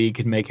 year in the league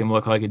could make him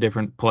look like a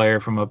different player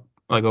from a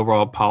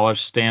overall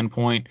polish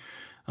standpoint.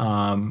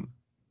 But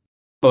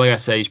like I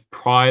said, he's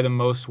probably the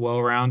most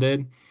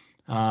well-rounded,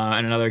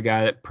 and another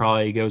guy that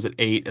probably goes at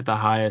 8 at the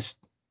highest.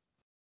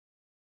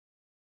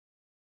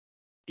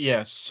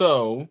 Yeah.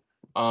 So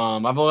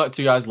I've only got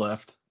 2 guys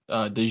left.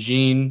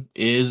 DeJean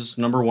is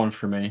number 1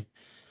 for me.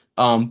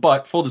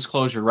 But full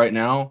disclosure, right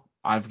now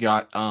I've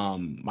got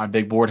my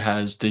big board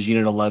has DeJean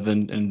at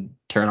 11 and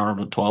Terran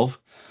Arnold at 12.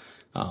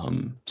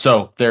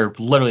 So they're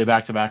literally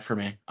back to back for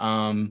me.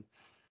 I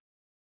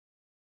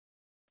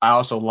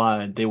also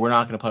lied. They were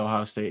not going to play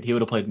Ohio State. He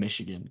would have played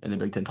Michigan in the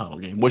Big Ten title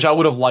game, which I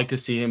would have liked to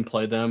see him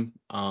play them.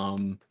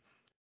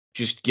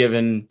 Just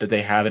given that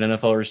they have an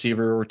NFL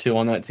receiver or 2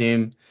 on that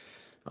team.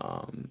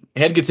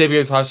 He had good tape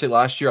against Ohio State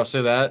last year. I'll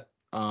say that.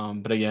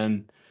 But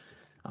again,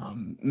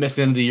 missed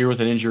the end of the year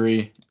with an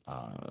injury.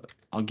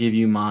 I'll give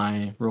you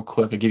my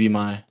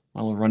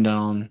little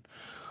rundown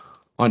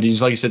on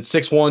these. Like you said,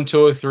 6'1",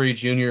 203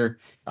 junior.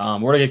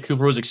 Where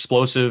Cooper was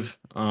explosive.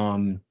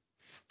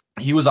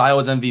 He was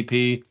Iowa's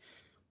MVP.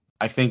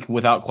 I think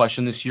without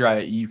question this year.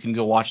 You can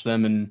go watch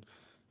them, and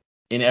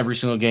in every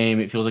single game,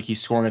 it feels like he's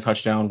scoring a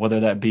touchdown, whether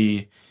that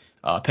be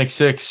pick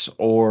six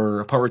or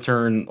a punt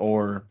return,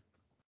 or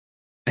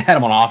had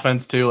him on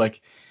offense too.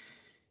 Like,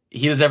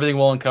 he does everything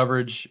well in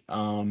coverage.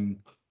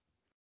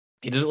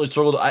 He doesn't really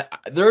struggle.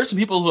 There are some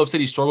people who have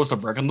said he struggles to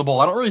break on the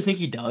ball. I don't really think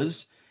he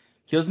does.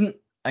 He doesn't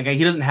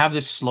have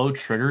this slow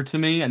trigger to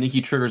me. I think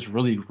he triggers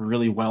really,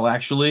 really well,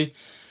 actually.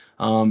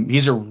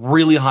 He's a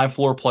really high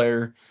floor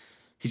player.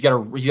 I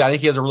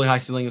think he has a really high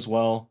ceiling as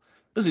well.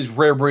 This is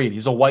rare breed.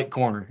 He's a white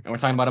corner, and we're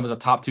talking about him as a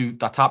top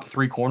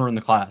 3 corner in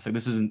the class. Like,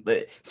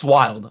 it's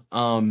wild.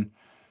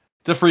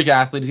 It's a freak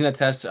athlete. He's gonna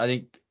test, I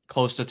think,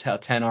 close to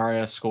 10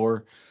 RAS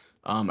score,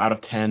 out of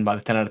 10 by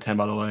 10 out of 10,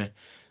 by the way.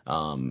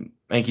 I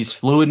think he's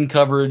fluid in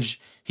coverage.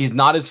 He's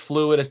not as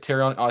fluid as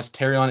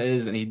Terrion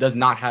is, and he does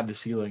not have the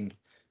ceiling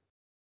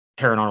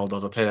Terran Arnold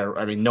does. I'll tell you that.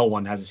 I mean, no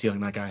one has the ceiling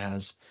that guy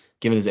has,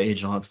 given his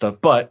age and all that stuff.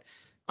 But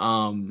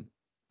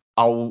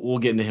we'll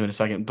get into him in a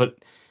second. But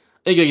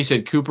I think, like you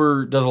said,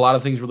 Cooper does a lot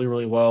of things really,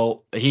 really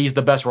well. He's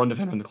the best run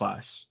defender in the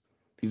class.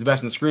 He's the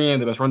best in the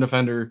screen, the best run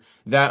defender.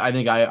 That I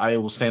think I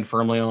will stand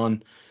firmly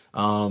on.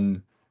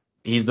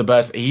 He's the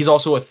best. He's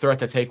also a threat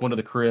to take one to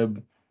the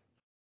crib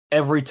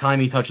every time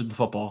he touches the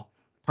football.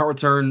 Punt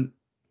return,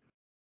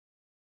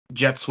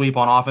 jet sweep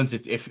on offense,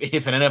 if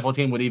an NFL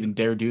team would even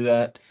dare do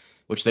that,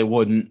 which they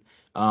wouldn't.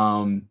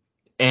 And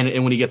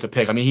when he gets a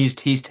pick, I mean,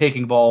 he's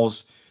taking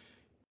balls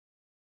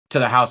to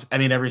the house. I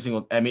mean,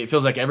 it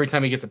feels like every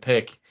time he gets a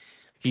pick,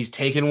 he's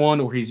taking one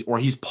or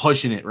he's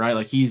pushing it, right?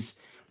 Like, he's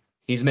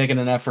making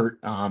an effort,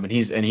 and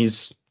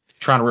he's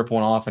trying to rip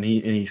one off, and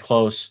he's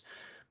close.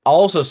 I'll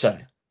also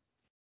say,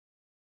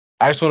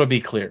 I just want to be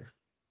clear.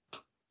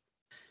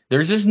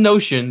 There's this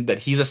notion that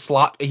he's a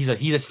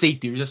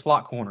safety, he's a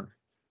slot corner.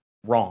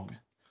 Wrong.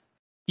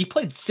 He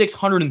played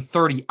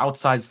 630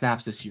 outside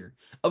snaps this year.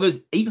 Of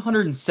his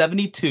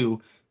 872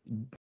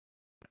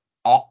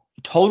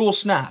 total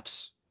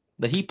snaps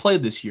that he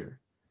played this year,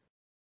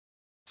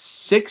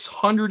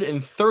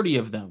 630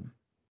 of them,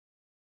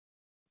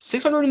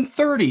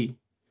 630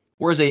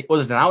 was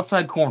an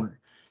outside corner.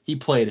 He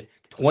played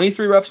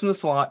 23 reps in the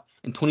slot,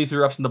 and 23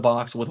 reps in the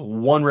box with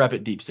 1 rep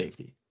at deep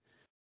safety.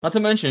 Not to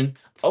mention,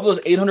 of those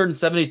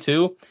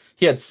 872,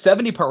 he had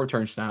 70 punt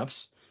return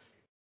snaps.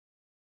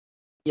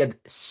 He had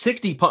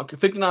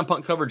 59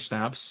 punt coverage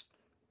snaps,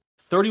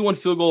 31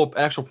 field goal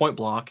extra point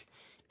block,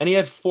 and he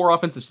had 4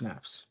 offensive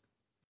snaps.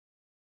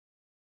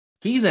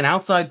 He's an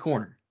outside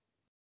corner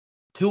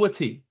to a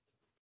T.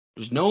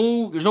 There's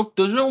no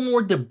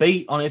more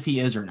debate on if he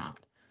is or not.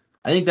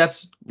 I think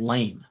that's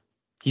lame.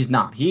 He's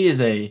not. He is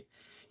just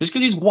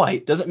because he's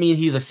white doesn't mean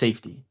he's a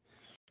safety.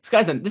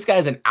 This guy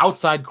is an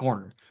outside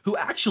corner who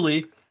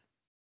actually,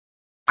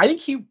 I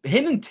think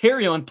him and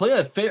Terrion play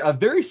a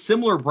very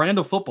similar brand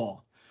of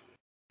football.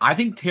 I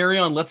think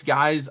Terrion lets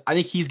guys. I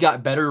think he's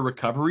got better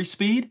recovery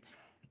speed,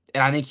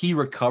 and I think he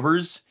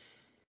recovers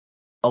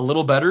a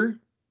little better.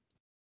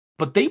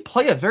 But they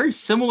play a very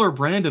similar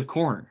brand of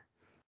corner.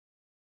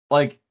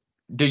 Like,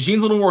 DeJean's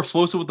a little more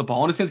explosive with the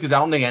ball in his hands because I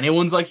don't think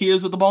anyone's like he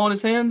is with the ball in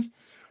his hands.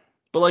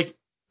 But, like,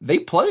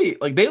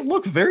 they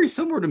look very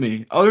similar to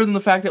me, other than the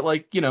fact that,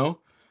 like, you know,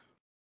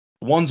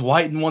 one's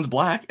white and one's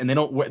black, and they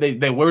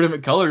wear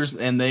different colors,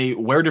 and they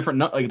wear different,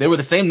 like, they were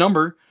the same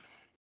number.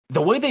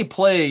 The way they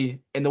play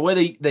and the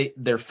way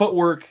their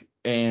footwork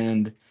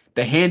and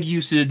the hand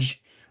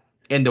usage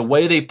and the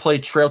way they play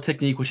trail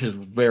technique, which is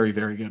very,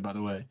 very good, by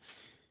the way.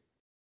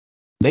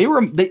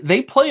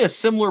 They play a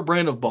similar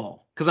brand of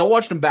ball because I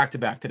watched them back to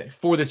back today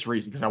for this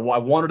reason because I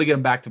wanted to get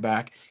them back to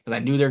back because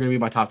I knew they were going to be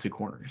my top 2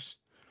 corners.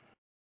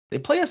 They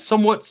play a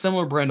somewhat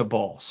similar brand of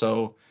ball.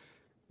 So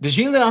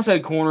DeJean's an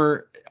outside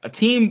corner. A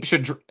team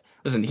should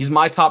listen. He's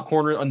my top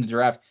corner on the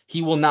draft.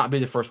 He will not be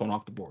the first one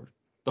off the board.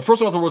 The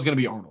first one off the board is going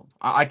to be Arnold.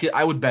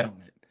 I would bet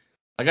on it.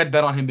 Like, I'd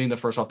bet on him being the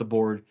first off the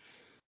board.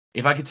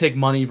 If I could take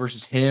money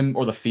versus him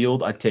or the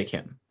field, I'd take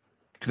him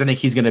because I think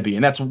he's going to be,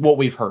 and that's what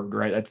we've heard,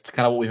 right? That's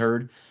kind of what we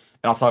heard.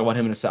 And I'll talk about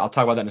him in a second. I'll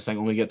talk about that in a second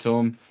when we get to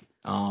him.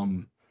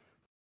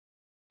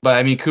 But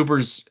I mean,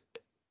 Cooper's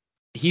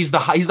he's the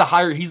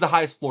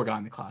highest floor guy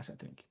in the class, I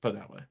think. Put it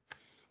that way.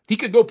 He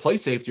could go play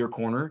safety or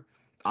corner.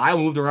 I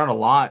moved around a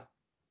lot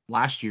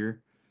last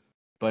year,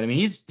 but I mean,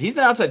 he's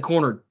an outside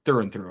corner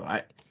through and through.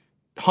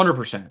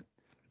 100%.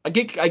 I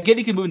get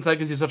he can move inside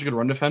because he's such a good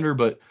run defender,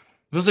 but it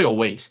feels like a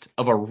waste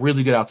of a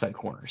really good outside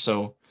corner.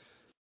 So,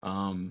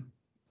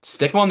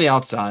 stick him on the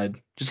outside.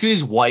 Just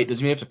because he's white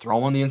doesn't mean you have to throw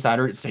him on the inside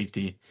or at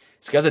safety.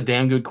 This guy's a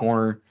damn good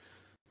corner.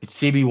 It's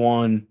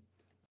CB1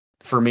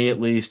 for me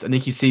at least. I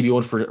think he's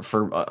CB1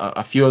 for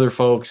a few other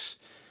folks.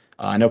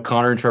 I know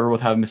Connor and Trevor both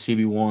have him as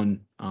CB1.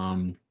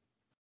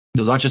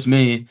 It's not just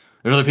me.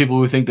 There's other people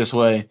who think this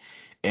way.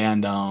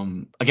 And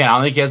again, I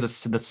don't think he has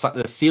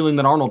the ceiling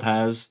that Arnold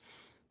has,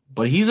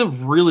 but he's a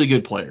really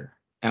good player.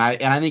 And I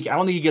don't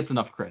think he gets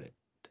enough credit.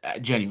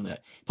 Genuinely,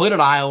 he played at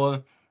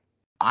Iowa.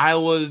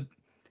 They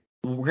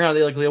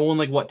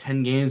won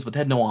 10 games, but they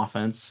had no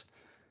offense.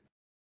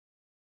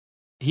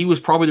 He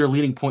was probably their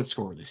leading point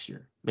scorer this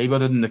year, maybe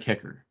other than the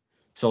kicker.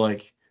 So,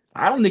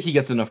 I don't think he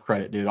gets enough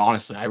credit, dude.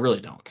 Honestly, I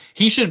really don't.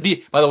 He should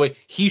be, by the way,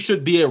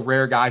 a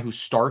rare guy who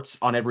starts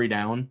on every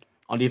down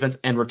on defense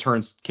and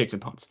returns kicks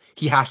and punts.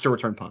 He has to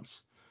return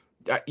punts.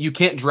 You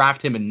can't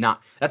draft him and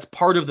not. That's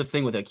part of the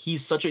thing with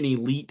he's such an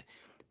elite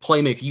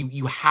playmaker.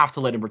 You have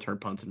to let him return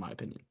punts, in my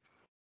opinion.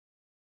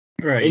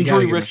 Right.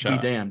 Injury risk be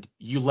damned.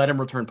 You let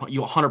him return punts.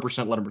 You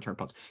 100% let him return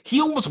punts.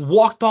 He almost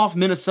walked off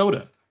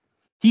Minnesota.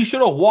 He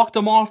should have walked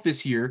them off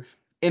this year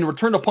and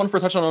returned a punt for a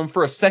touchdown on him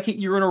for a second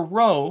year in a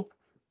row,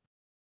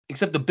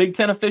 except the Big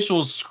Ten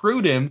officials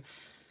screwed him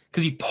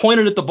because he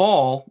pointed at the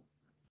ball,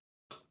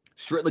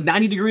 straight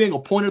 90-degree angle,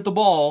 pointed at the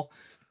ball,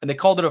 and they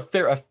called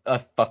it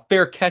a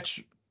fair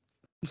catch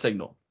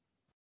signal.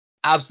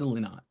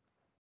 Absolutely not.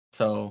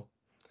 So,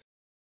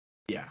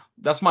 yeah,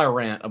 that's my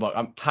rant about.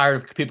 I'm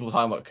tired of people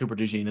talking about Cooper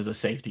DeJean as a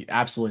safety.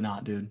 Absolutely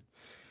not, dude.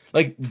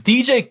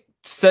 DJ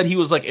said he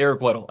was like Eric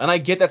Weddle, and I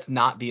get that's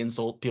not the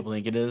insult people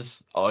think it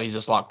is. Oh, he's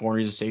a slot corner,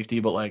 he's a safety,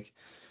 but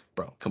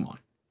bro, come on.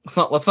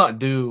 Let's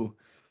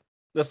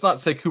not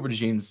say Cooper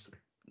DeJean's.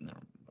 No,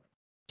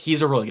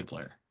 he's a really good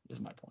player. Is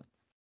my point.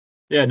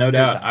 Yeah, no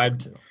doubt.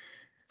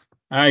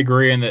 I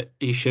agree in that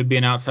he should be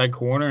an outside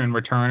corner and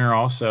returner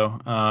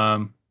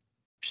also.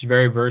 She's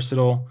very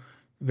versatile,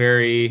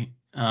 very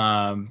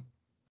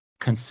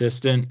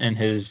consistent in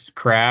his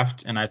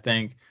craft, and I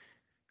think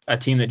a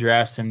team that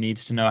drafts him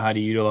needs to know how to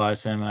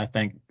utilize him. And I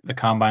think the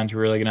combine's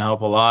really going to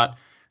help a lot,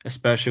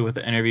 especially with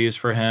the interviews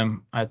for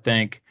him. I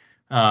think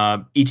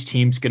each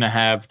team's going to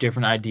have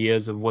different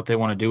ideas of what they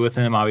want to do with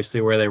him,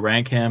 obviously where they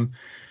rank him.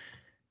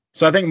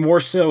 So I think more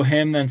so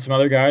him than some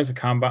other guys. The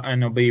combine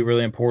will be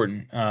really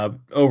important.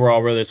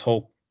 Overall, really, this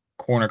whole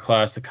corner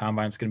class, the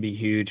combine's going to be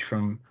huge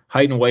from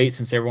height and weight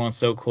since everyone's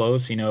so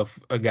close. If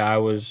a guy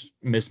was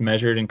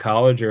mismeasured in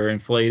college or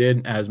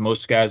inflated, as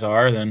most guys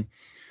are, then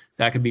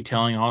that could be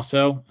telling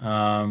also,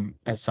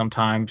 as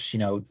sometimes,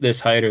 this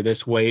height or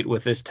this weight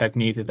with this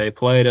technique that they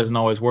play doesn't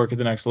always work at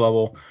the next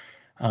level.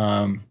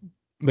 But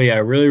yeah, I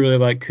really, really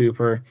like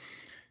Cooper.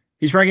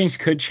 These rankings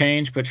could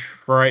change, but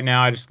for right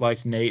now, I just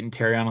liked Nate and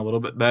Terrion a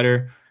little bit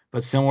better.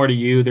 But similar to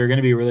you, they're going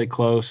to be really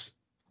close.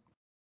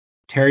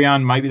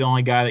 Terrion might be the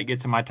only guy that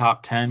gets in my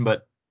top 10,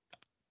 but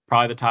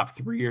probably the top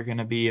 3 are going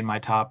to be in my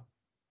top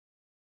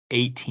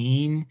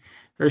 18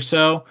 or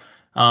so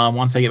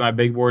once I get my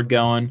big board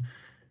going.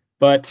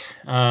 But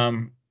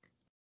it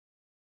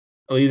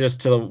leads us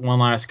to one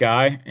last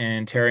guy,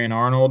 and Terrion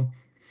Arnold.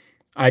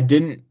 I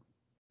didn't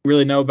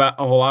really know about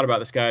a whole lot about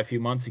this guy a few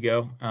months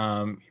ago.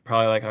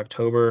 Probably like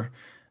October.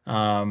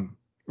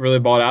 Really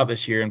balled out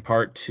this year in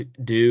part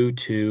due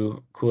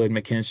to Kool-Aid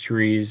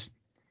McKinstry's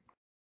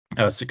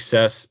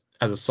success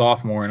as a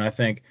sophomore. And I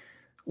think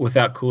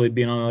without Kool-Aid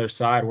being on the other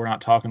side, we're not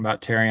talking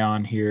about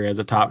Terrion here as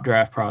a top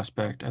draft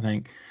prospect. I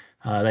think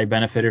they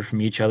benefited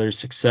from each other's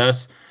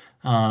success,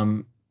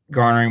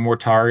 garnering more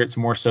targets,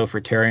 more so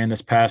for Terrion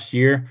this past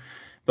year.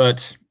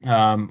 But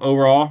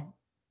overall,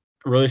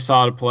 a really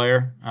solid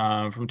player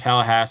from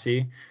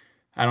Tallahassee.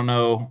 I don't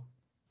know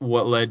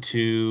what led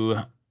to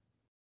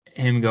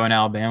him going to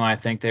Alabama. I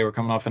think they were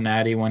coming off a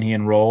natty when he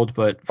enrolled,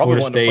 but probably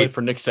Florida wanted State to play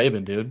for Nick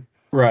Saban, dude.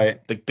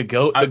 Right. The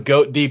goat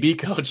DB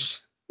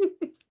coach.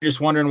 Just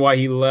wondering why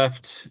he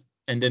left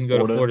and didn't go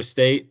to Florida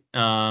State,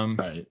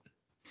 right,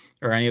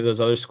 or any of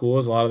those other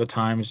schools. A lot of the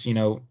times,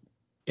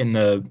 in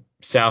the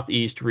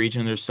Southeast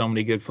region, there's so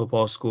many good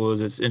football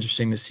schools. It's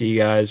interesting to see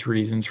guys'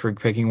 reasons for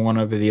picking one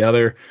over the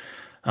other.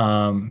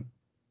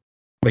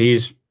 But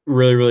he's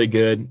really, really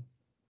good.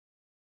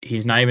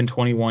 He's not even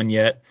 21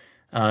 yet,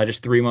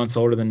 just 3 months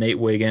older than Nate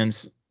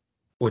Wiggins,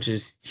 which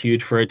is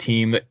huge for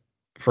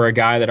for a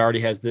guy that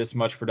already has this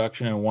much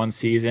production in one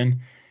season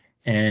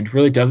and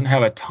really doesn't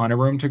have a ton of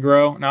room to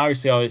grow. Now,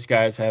 obviously, all these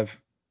guys have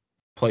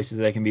places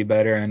they can be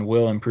better and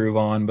will improve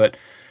on, but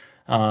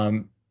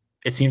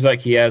it seems like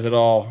he has it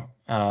all.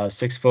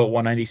 6 foot,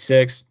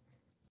 196.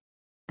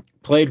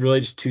 Played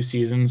really just 2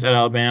 seasons at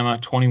Alabama,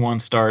 21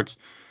 starts,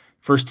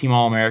 first team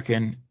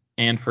All-American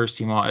and first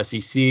team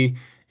All-SEC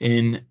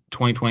in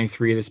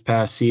 2023 this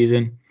past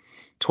season.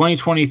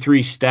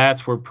 2023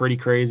 stats were pretty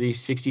crazy.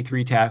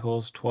 63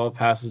 tackles, 12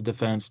 passes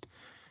defensed,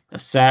 a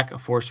sack, a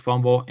forced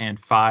fumble, and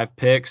 5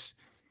 picks.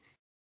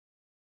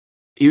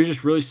 He was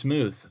just really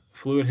smooth,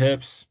 fluid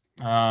hips,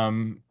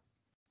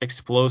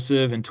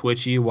 explosive and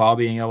twitchy while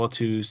being able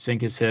to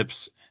sink his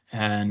hips.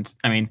 And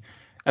I mean,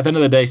 at the end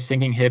of the day,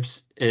 sinking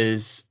hips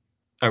is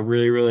a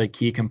really, really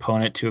key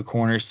component to a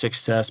corner's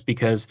success,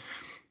 because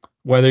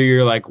whether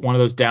you're like one of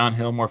those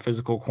downhill, more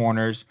physical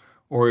corners,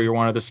 or you're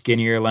one of the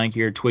skinnier,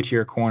 lankier,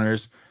 twitchier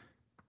corners,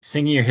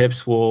 sinking your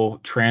hips will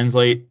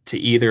translate to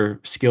either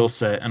skill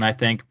set. And I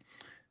think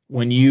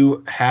when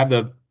you have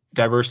the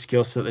diverse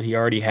skill set that he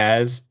already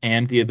has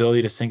and the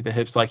ability to sink the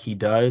hips like he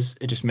does,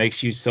 it just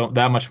makes you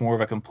that much more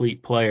of a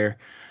complete player.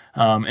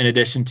 In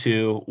addition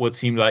to what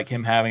seemed like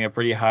him having a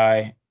pretty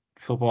high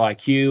football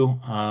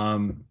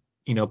IQ,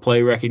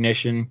 play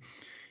recognition.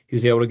 He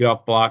was able to get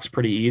off blocks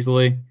pretty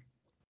easily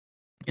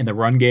in the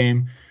run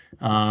game.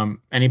 And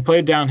he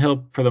played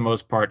downhill for the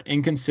most part.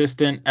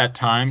 Inconsistent at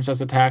times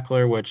as a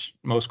tackler, which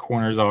most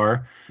corners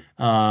are,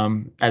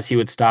 as he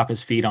would stop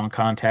his feet on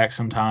contact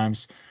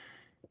sometimes.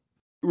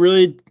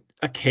 Really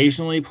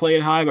occasionally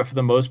played high, but for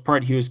the most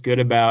part, he was good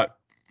about,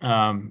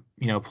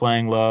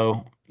 playing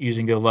low,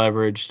 using good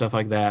leverage, stuff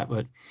like that.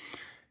 But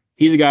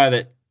he's a guy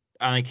that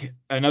I think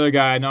another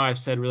guy, I know I've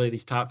said really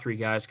these top 3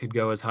 guys could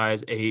go as high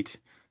as 8.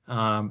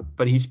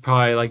 But he's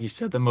probably, like you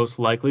said, the most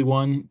likely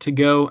one to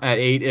go at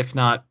 8, if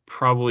not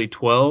probably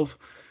 12.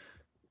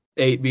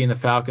 8 being the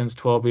Falcons,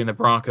 12 being the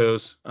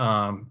Broncos,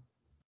 and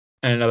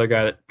another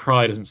guy that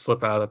probably doesn't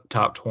slip out of the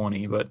top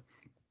 20. But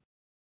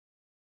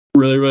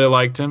really, really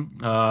liked him.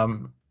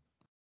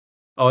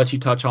 I'll let you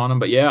touch on him.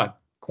 But yeah,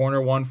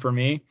 corner 1 for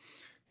me.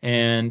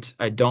 And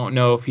I don't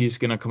know if he's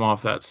going to come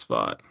off that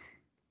spot.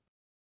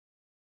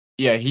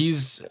 Yeah,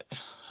 he's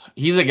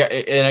a guy,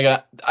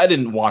 and I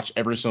didn't watch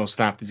every single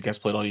snap these guys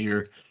played all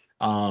year.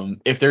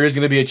 If there is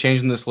going to be a change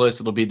in this list,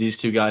 it'll be these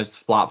 2 guys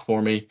flop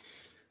for me.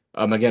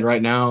 Again,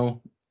 right now,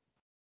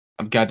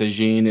 I've got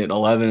DeJean at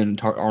 11 and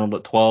Arnold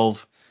at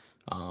 12.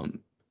 And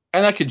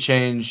that could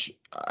change.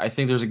 I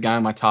think there's a guy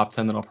in my top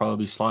 10 that I'll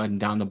probably be sliding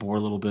down the board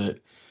a little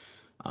bit,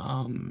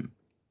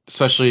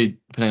 especially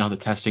depending on how the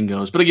testing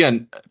goes. But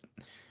again,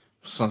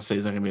 some say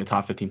he's not going to be a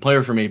top 15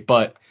 player for me,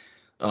 but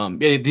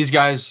these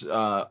guys,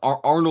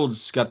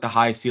 Arnold's got the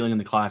high ceiling in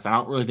the class. I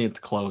don't really think it's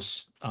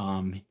close.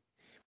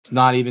 It's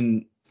not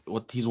even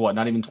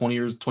not even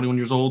 21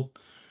 years old.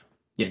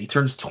 Yeah, he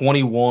turns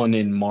 21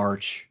 in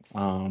March.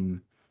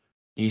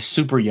 He's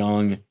super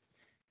young.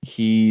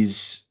 He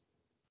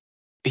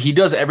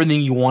does everything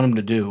you want him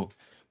to do.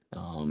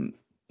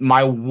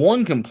 My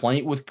one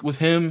complaint with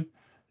him,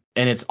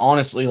 and it's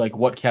honestly like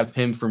what kept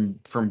him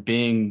from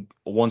being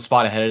one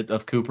spot ahead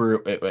of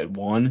Cooper at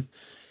 1,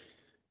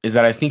 is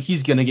that I think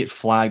he's going to get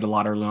flagged a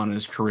lot early on in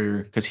his career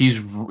because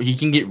he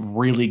can get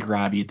really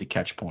grabby at the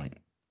catch point.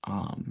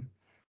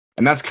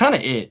 And that's kind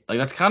of it. Like,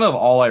 that's kind of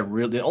all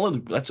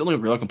that's the only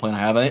real complaint I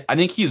have. I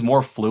think he's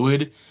more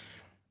fluid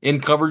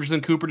in coverage than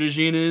Cooper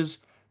DeJean is.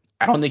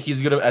 I don't think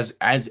he's good as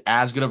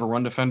good of a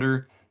run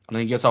defender. I don't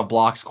think he gets off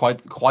blocks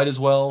quite as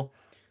well,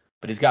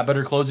 but he's got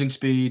better closing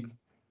speed.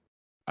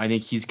 I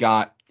think he's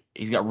got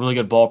He's got really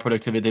good ball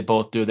productivity. They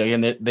both do.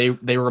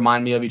 They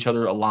remind me of each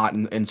other a lot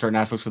in certain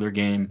aspects of their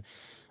game.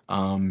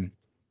 I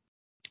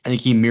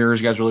think he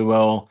mirrors guys really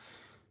well.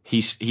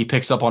 He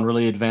picks up on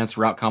really advanced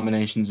route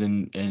combinations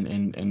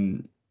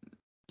and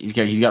he's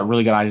got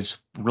really good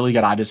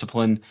eye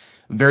discipline.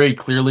 Very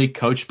clearly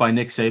coached by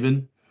Nick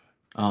Saban,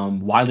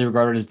 widely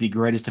regarded as the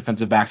greatest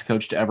defensive backs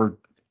coach to ever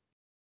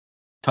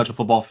touch a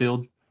football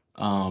field.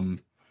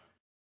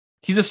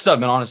 He's a stud,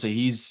 man.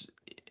 Honestly,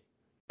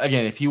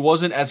 again, if he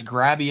wasn't as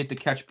grabby at the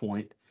catch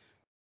point,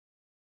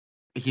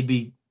 he'd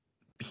be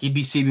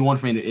CB1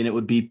 for me, and it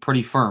would be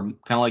pretty firm,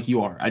 kind of like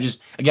you are. He's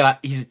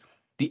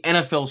the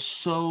NFL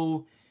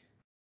so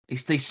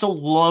they so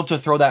love to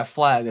throw that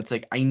flag. That's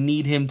like, I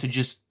need him to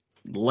just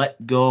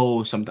let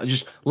go sometimes,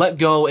 just let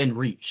go and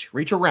reach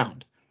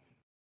around.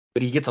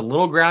 But he gets a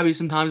little grabby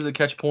sometimes at the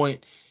catch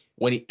point.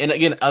 And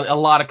again, a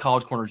lot of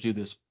college corners do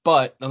this.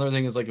 But another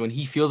thing is, like, when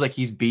he feels like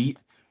he's beat,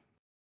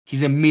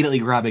 he's immediately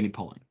grabbing and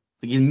pulling,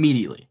 like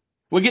immediately.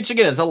 Which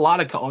again, there's a lot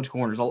of college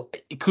corners.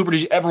 Cooper,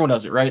 everyone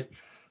does it, right?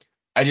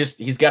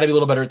 He's got to be a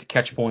little better at the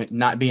catch point,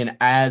 not being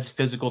as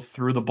physical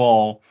through the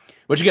ball.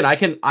 Which again, I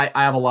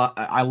have a lot.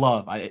 I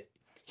love.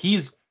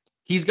 He's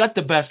got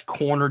the best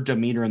corner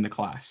demeanor in the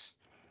class.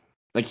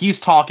 Like, he's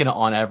talking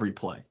on every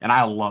play, and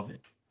I love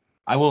it.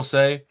 I will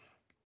say,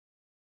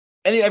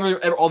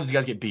 all these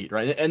guys get beat,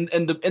 right? And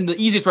the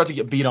easiest route to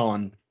get beat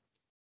on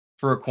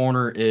for a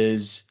corner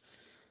is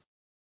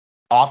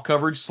off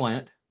coverage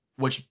slant,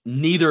 which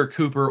neither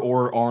Cooper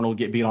or Arnold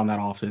get beat on that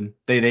often.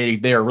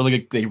 They are really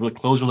good. They really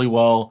close really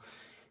well.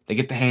 They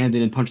get the hand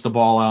in and punch the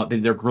ball out.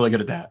 They're really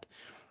good at that.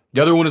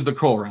 The other one is the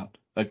curl route,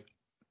 like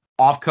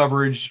off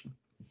coverage.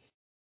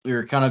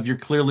 You're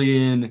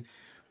clearly in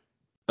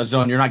a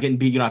zone. You're not getting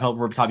beat. You're not helping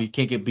over the top. You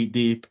can't get beat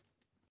deep.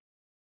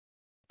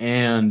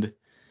 And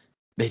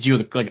they do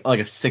like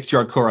a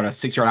 6-yard curl route, a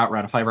 6-yard out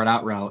route, a 5-yard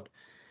out route,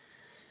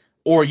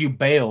 or you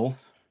bail.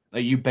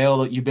 Like, you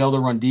bail to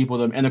run deep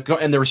with them,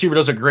 and the receiver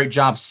does a great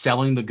job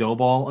selling the go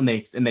ball, and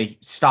they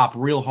stop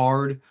real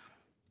hard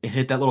and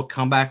hit that little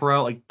comeback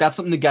route. Like, that's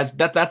something that guys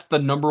that's the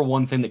number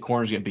one thing that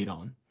corners get beat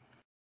on.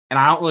 And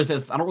I don't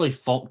really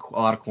fault a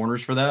lot of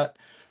corners for that.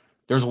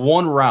 There's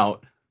one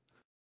route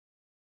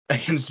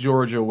against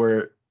Georgia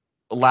where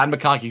Ladd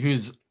McConkey,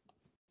 who's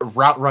a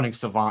route running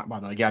savant, by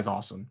the way, the guy's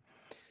awesome.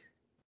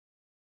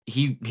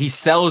 He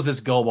sells this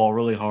go ball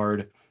really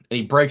hard, and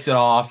he breaks it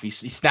off. He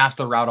snaps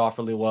the route off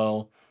really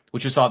well,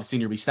 which you saw at the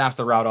Senior Bowl. He snaps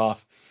the route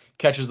off,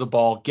 catches the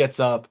ball, gets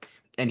up,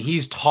 and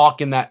he's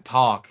talking that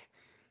talk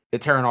to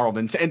Terran Arnold.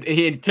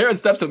 And Terran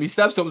steps to him. He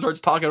steps to him and starts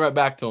talking right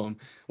back to him,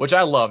 which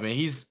I love. Man,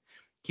 he's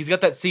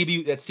got that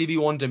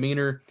CB1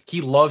 demeanor.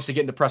 He loves to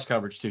get into press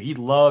coverage too. He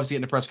loves to get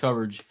into press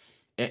coverage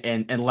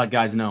and let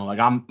guys know, like,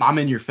 I'm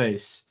in your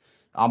face.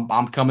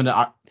 I'm coming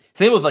to.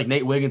 Same with like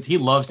Nate Wiggins. He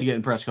loves to get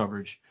in press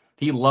coverage.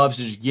 He loves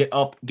to just get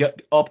up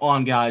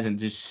on guys and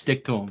just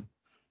stick to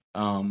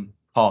them.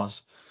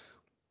 Pause.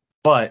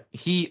 But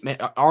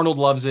Arnold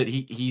loves it.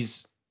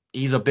 He's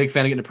a big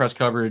fan of getting to press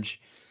coverage.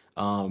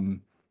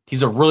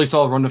 He's a really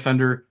solid run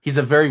defender. He's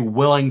a very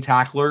willing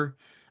tackler.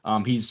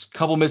 He's a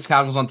couple missed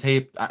tackles on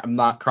tape. I'm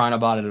not crying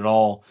about it at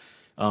all.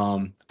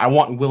 I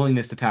want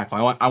willingness to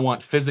tackle. I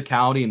want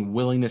physicality and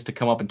willingness to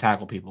come up and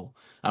tackle people,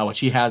 which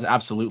he has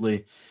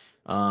absolutely.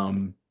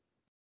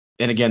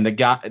 And again, he's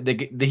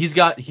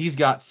got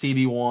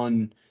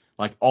CB1,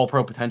 like, all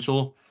pro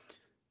potential.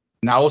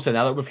 Now I will say,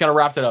 now that we've kind of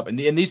wrapped it up, and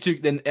these two,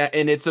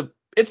 and it's a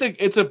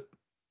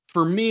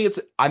for me,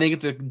 I think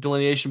it's a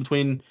delineation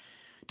between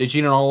DeGene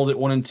and Arnold at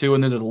 1 and 2,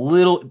 and then there's a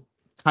little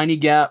tiny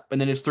gap,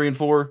 and then it's 3 and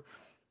 4.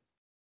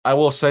 I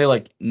will say,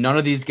 like, none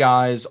of these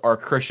guys are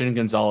Christian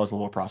Gonzalez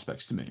level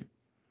prospects to me.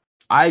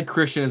 I had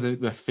Christian as the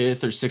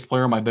 5th or 6th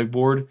player on my big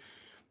board,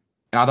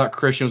 and I thought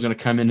Christian was going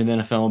to come into the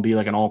NFL and be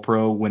like an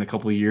all-pro, win a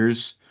couple of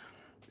years.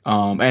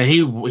 And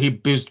he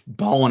was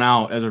balling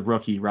out as a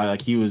rookie, right?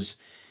 Like, he was.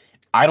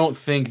 I don't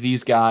think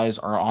these guys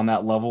are on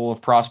that level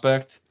of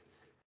prospect.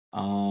 I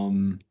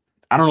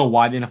don't know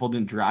why the NFL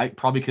didn't draft.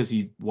 Probably because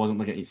he wasn't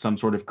like some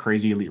sort of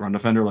crazy elite run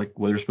defender like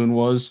Witherspoon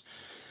was.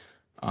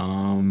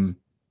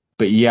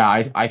 But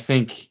yeah, I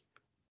think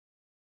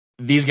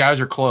these guys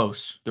are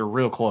close. They're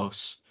real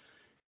close.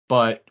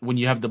 But when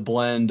you have the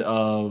blend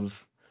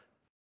of,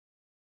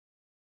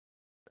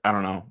 I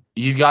don't know,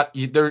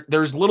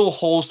 there's little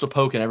holes to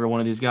poke in every one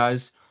of these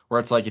guys where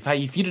it's like,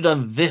 if you'd have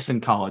done this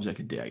in college, I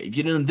could do it. If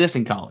you'd have done this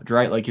in college,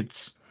 right? Like,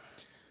 it's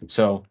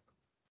so.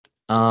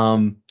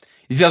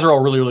 These guys are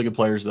all really, really good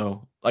players,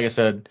 though. Like I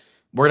said,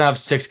 we're gonna have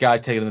 6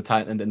 guys taken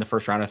in the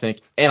first round, I think.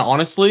 And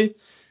honestly,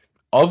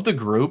 of the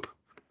group,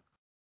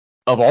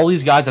 of all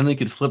these guys, I think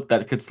could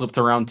slip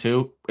to round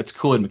 2. It's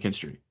Kool-Aid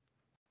McKinstry,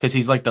 because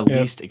he's like the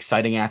least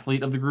exciting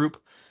athlete of the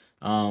group.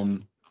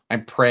 I'm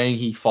praying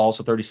he falls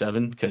to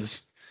 37,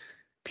 because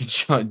be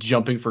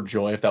jumping for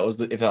joy if that was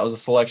a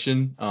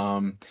selection.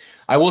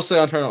 I will say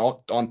on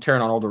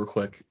Terran Arnold real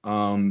quick.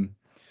 Kind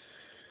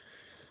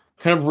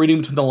of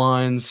reading between the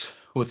lines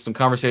with some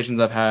conversations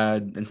I've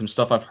had and some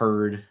stuff I've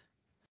heard,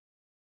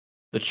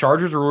 the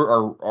Chargers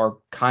are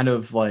kind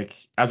of like,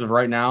 as of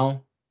right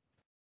now,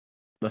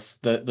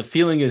 the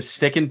feeling is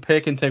stick and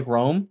pick and take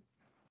Rome,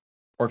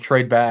 or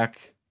trade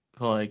back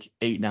to like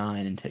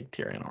 8-9 and take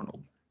Terrion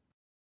Arnold.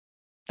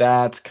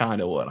 That's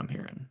kind of what I'm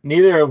hearing.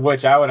 Neither of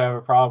which I would have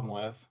a problem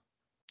with.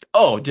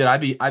 Oh,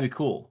 I'd be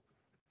cool.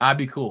 I'd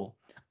be cool.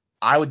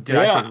 I'd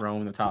take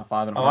Rome in the top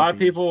 5 in a lot of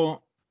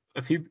people,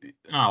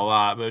 not a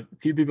lot, but a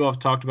few people have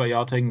talked about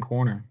y'all taking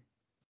corner.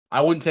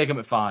 I wouldn't take him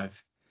at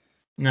 5.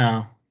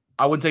 No.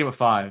 I wouldn't take him at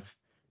 5.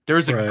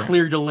 There's a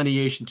clear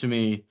delineation to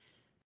me.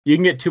 You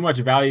can get too much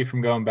value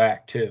from going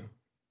back too.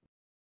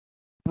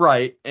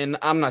 Right, and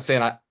I'm not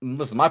saying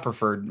listen. My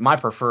preferred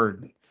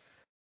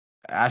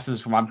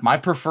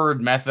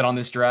method on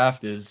this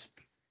draft is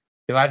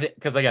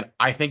because again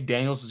I think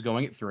Daniels is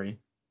going at 3,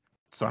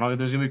 so I don't think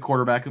there's gonna be a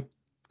quarterback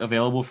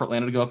available for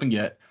Atlanta to go up and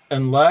get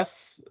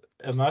unless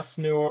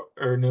New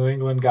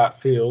England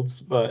got Fields,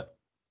 but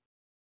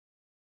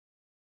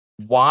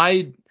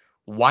why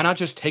not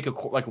just take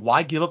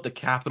why give up the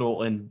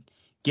capital and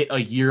get a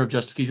year of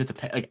justification to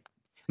pay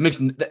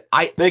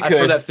they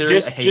could that theory,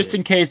 just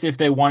in case if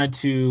they wanted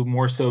to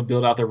more so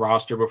build out their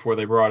roster before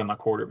they brought in the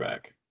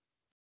quarterback.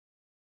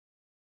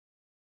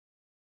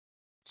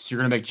 So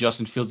you're gonna make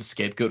Justin Fields a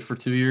scapegoat for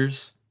 2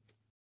 years?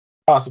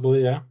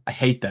 Possibly, yeah. I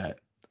hate that.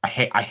 I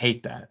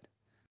hate that.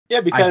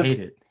 Yeah, because I hate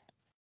it.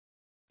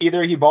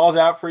 Either he balls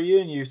out for you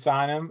and you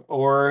sign him,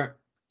 or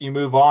you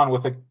move on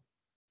with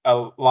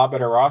a lot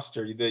better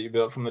roster that you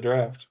built from the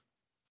draft.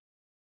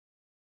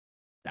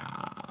 Nah,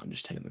 I'm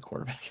just taking the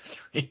quarterback at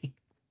 3.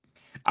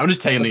 I'm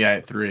just taking the guy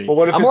at 3. But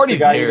what if it's the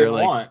guy you didn't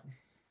want?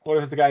 What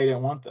if it's the guy you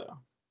didn't want, though?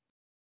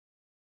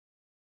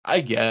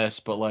 I guess,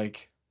 but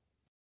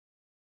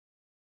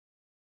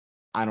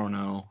I don't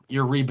know.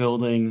 You're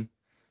rebuilding.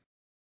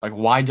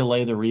 Why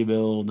delay the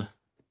rebuild?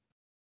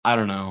 I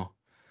don't know.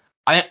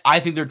 I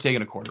think they're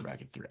taking a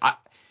quarterback at 3.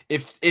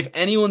 If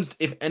anyone's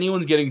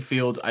getting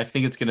Fields, I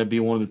think it's going to be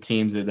one of the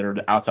teams that are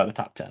outside the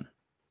top 10.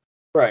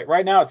 Right.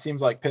 Right now it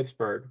seems like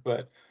Pittsburgh,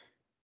 but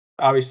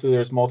obviously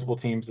there's multiple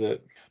teams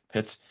that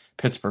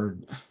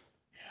Pittsburgh.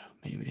 Yeah,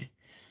 maybe.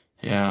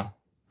 Yeah.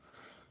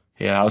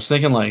 Yeah, I was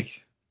thinking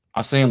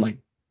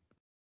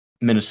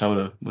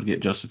Minnesota would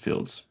get Justin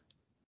Fields.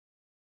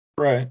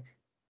 Right.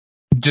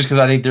 Just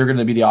because I think they're going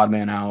to be the odd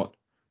man out.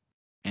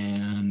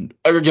 And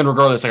again,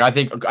 regardless, I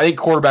think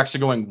quarterbacks are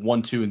going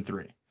 1, 2, and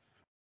 3.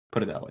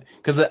 Put it that way.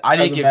 Because I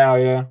think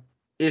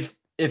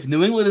if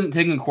New England isn't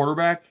taking a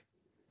quarterback,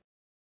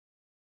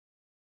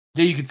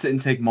 yeah, you could sit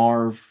and take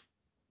Marv,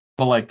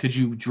 but could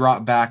you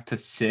drop back to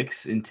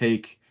 6 and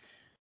take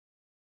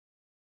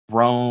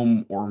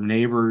Rome or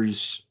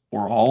Neighbors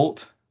or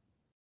Alt?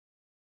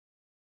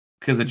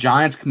 Because the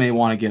Giants may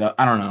want to get up.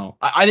 I don't know.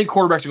 I think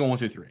quarterbacks are going 1,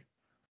 2, 3.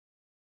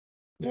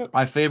 Yep.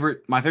 My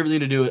favorite thing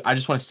to do is I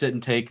just want to sit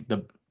and take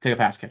a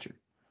pass catcher.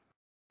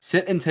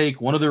 Sit and take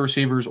one of the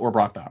receivers or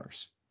Brock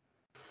Bowers.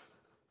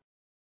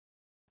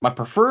 My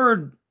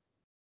preferred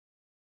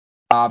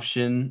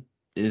option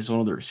is one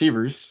of the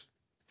receivers.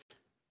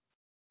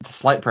 It's a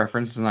slight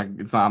preference.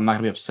 I'm not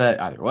gonna be upset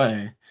either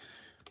way.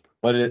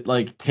 But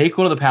take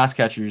one of the pass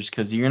catchers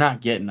because you're not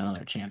getting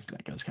another chance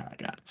at those kind of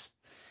guys.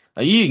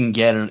 You can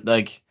get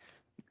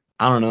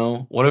I don't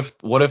know. What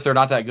if they're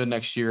not that good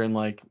next year and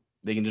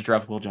they can just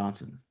draft Will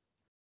Johnson,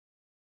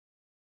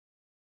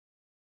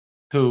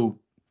 who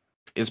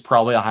is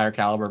probably a higher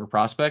caliber of a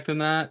prospect than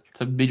that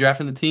to be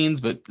drafted in the teens,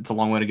 but it's a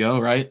long way to go,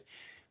 right?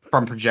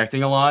 From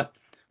projecting a lot.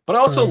 But I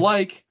also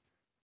like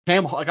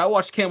Cam. I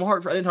watched Cam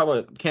Hart. I didn't talk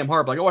about Cam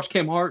Hart, but I watched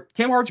Cam Hart.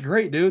 Cam Hart's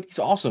great, dude. He's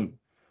awesome.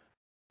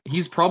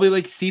 He's probably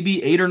CB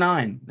 8 or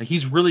 9.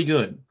 He's really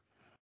good.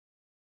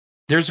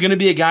 There's gonna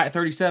be a guy at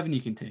 37 you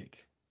can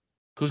take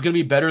who's gonna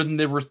be better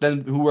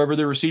than whoever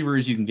the receiver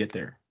is you can get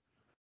there.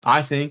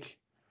 I think.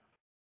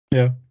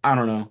 Yeah. I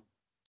don't know.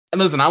 And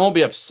listen, I won't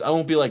be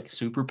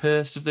super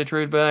pissed if they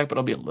trade back, but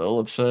I'll be a little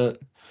upset.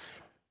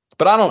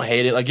 But I don't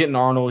hate it. Getting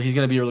Arnold, he's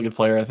gonna be a really good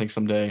player, I think,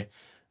 someday.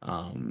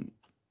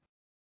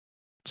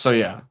 So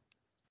yeah,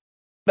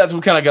 that's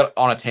what kind of got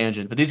on a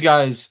tangent. But these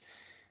guys,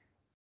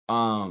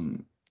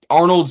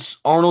 Arnold's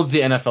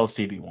the NFL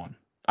CB1.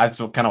 That's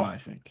kind of what I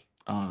think.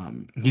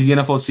 He's the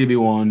NFL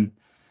CB1,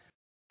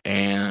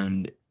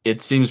 and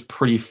it seems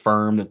pretty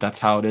firm that that's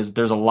how it is.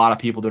 There's a lot of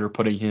people that are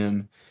putting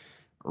him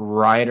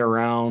right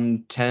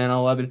around 10,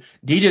 11.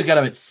 DJ's got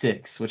him at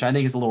 6, which I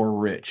think is a little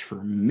rich for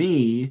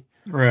me.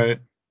 Right.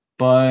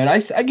 But I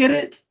get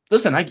it.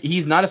 Listen,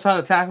 he's not a sign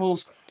of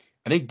tackles.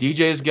 I think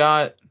DJ's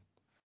got,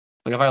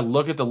 if I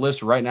look at the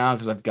list right now,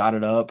 because I've got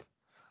it up,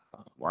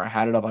 or I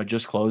had it up, I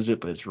just closed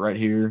it, but it's right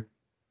here.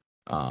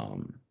 I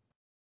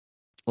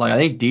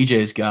think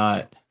DJ's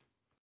got,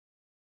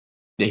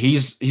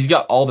 he's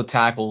got all the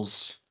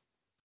tackles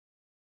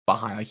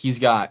behind. He's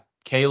got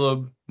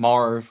Caleb,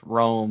 Marv,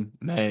 Rome,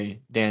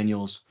 May,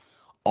 Daniels,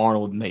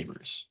 Arnold,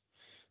 Neighbors.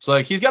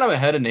 So he's got him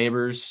ahead of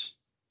Neighbors.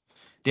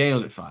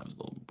 Daniels at 5 is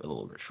a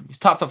little rich for me. He's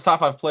top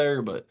 5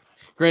 player, but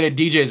granted,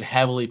 DJ is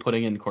heavily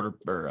putting in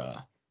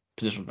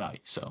positional value,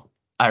 so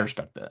I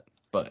respect that.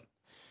 But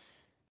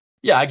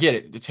yeah, I get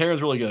it.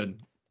 Terran's really good.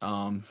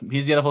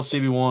 He's the NFL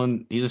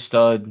CB1. He's a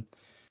stud.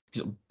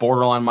 He's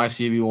borderline my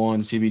CB1,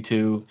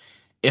 CB2.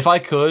 If I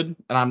could,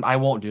 and I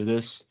won't do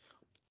this,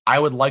 I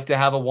would like to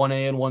have a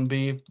 1A and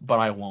 1B, but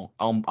I won't.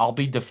 I'll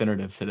be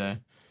definitive today.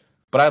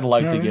 But I'd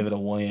like to give it a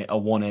 1A,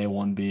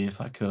 1B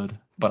if I could,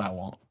 but I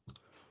won't.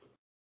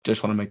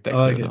 Just want to make that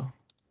clear, though.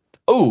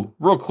 Oh,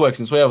 real quick,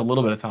 since we have a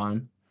little bit of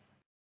time.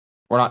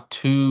 We're not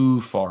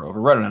too far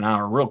over. We're at an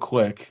hour. Real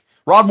quick.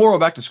 Rod Moore went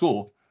back to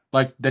school.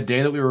 Like, the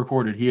day that we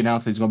recorded, he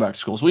announced that he's going back to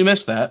school. So we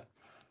missed that.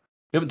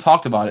 We haven't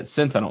talked about it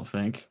since, I don't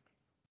think.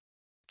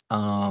 No,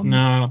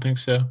 I don't think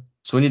so.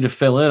 So we need to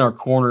fill in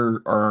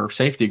our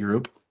safety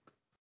group.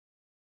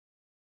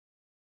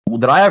 Well,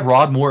 did I have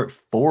Rod Moore at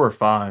 4 or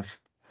 5?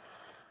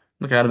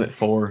 Look at him at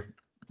 4.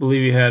 I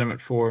believe you had him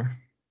at 4.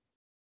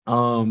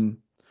 I'll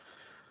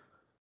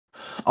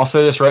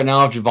say this right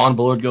now: if Javon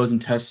Bullard goes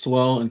and tests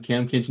well and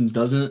Cam Kinchens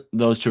doesn't,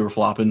 those two are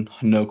flopping,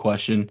 no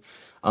question.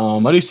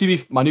 My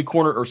new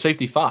corner or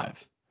safety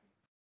 5,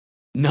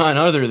 none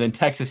other than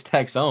Texas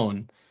Tech's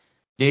own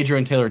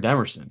Dadrian Taylor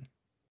Demerson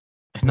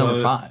at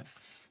number 5.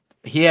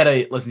 He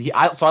had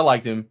so I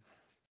liked him.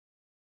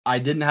 I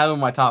didn't have him in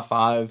my top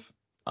 5.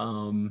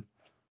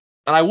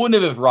 And I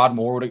wouldn't have if Rod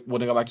Moore would have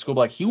gone back to school.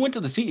 But like he went to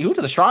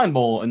the Shrine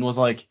Bowl and was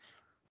like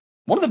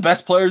one of the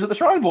best players at the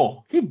Shrine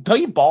Bowl. He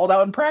balled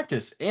out in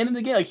practice and in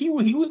the game. Like he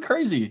went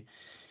crazy.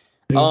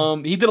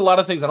 He did a lot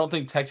of things I don't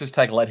think Texas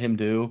Tech let him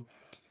do.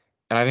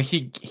 And I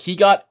think he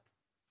got,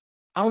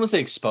 I don't want to say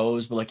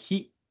exposed, but like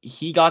he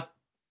got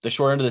the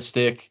short end of the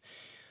stick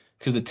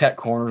because the Tech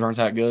corners aren't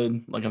that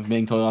good. Like I'm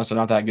being totally honest, they're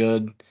not that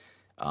good.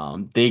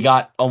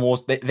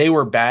 They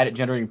were bad at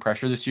generating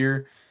pressure this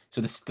year. So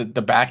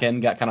the back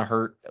end got kind of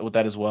hurt with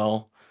that as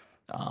well.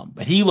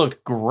 But he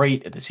looked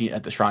great at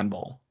the Shrine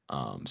Bowl.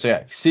 So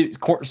yeah,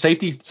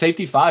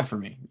 safety 5 for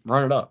me.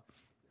 Run it up.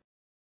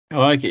 I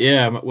like it.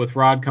 Yeah, with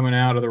Rod coming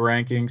out of the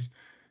rankings,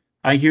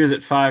 I think he was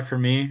at 5 for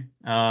me.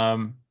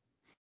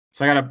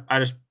 So I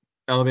just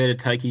elevated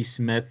Tyke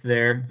Smith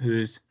there,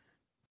 who's,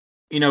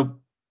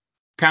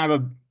 kind of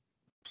a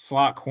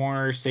slot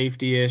corner,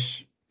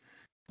 safety-ish.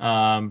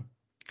 Kind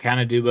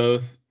of do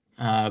both.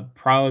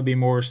 Probably be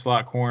more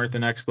slot corner at the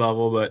next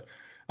level, but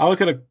I'll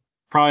look at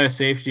probably a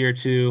safety or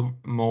two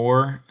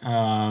more,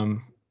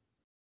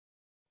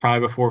 probably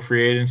before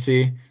free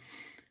agency.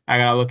 I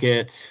got to look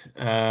at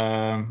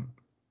a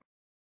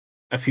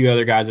few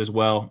other guys as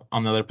well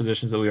on the other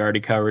positions that we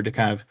already covered to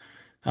kind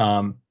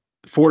of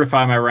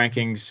fortify my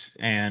rankings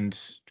and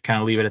kind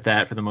of leave it at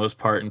that for the most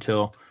part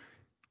until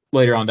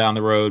later on down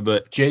the road.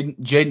 But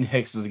Jaden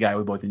Hicks is a guy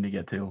we both need to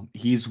get to.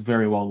 He's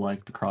very well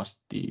liked across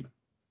the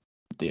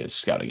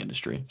scouting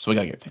industry, so we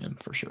got to get to him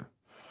for sure.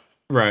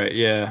 Right,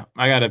 yeah.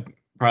 I got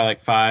probably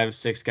like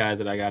 5-6 guys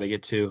that I got to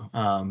get to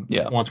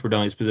once we're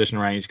done these position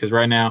rankings, because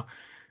right now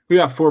we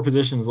got 4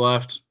 positions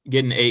left.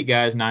 Getting 8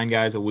 guys, 9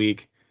 guys a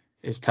week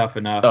is tough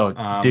enough.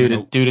 Oh,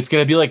 dude, it's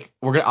gonna be like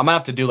I'm gonna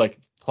have to do like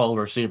 12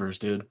 receivers,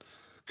 dude.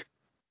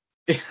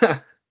 Yeah,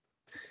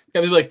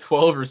 gotta be like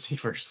 12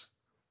 receivers.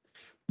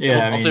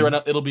 Yeah, I'll tell you right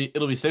now, it'll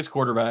be 6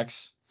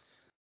 quarterbacks,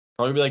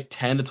 probably be like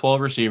 10 to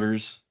 12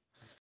 receivers,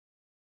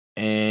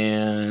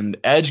 and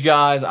edge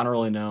guys. I don't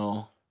really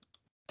know.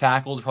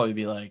 Tackles will probably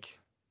be like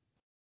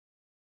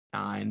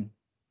 8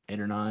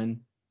 or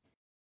 9,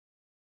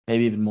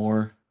 maybe even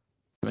more,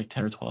 like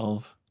 10 or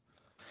 12.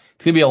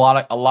 It's gonna be a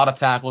lot of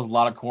tackles, a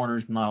lot of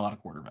corners, not a lot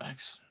of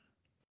quarterbacks.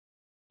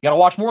 You gotta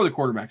watch more of the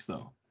quarterbacks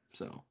though.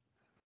 So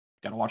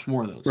gotta watch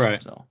more of those.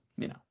 Right. So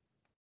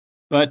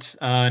But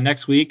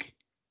next week,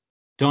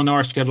 don't know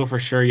our schedule for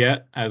sure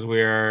yet, as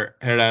we're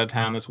headed out of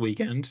town this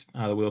weekend.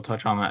 We'll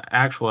touch on the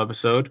actual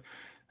episode.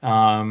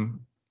 But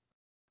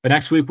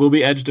next week we'll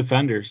be edge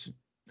defenders.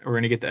 We're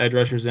gonna get the edge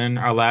rushers in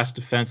our last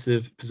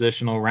defensive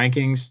positional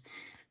rankings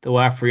that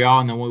we'll have for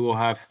y'all, and then we will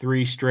have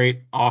 3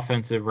 straight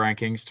offensive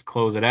rankings to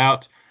close it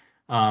out.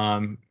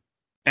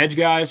 Edge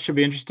guys should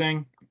be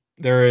interesting.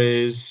 There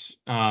is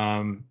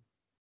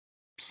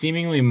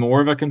seemingly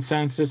more of a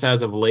consensus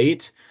as of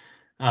late,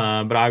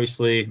 but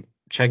obviously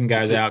checking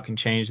guys out can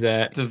change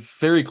that. It's a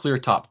very clear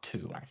top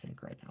 2, I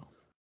think, right now.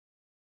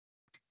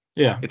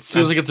 Yeah. It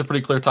seems like it's a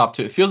pretty clear top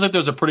 2. It feels like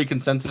there's a pretty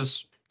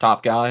consensus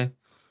top guy,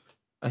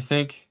 I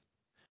think.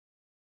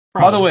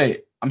 Probably. By the way,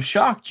 I'm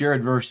shocked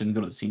Jared Verse didn't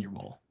go to the Senior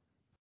Bowl.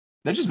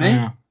 That's just me.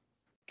 Yeah.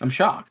 I'm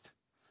shocked.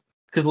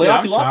 Because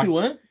Leatu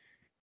went.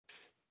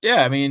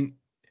 Yeah, I mean,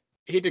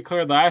 he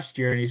declared last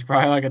year, and he's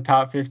probably like a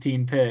top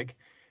 15 pick.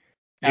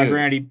 Now,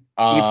 granted, he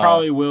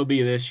probably will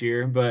be this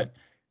year, but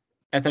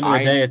at the end of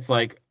the day, it's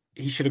like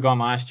he should have gone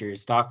last year.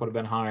 His stock would have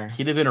been higher.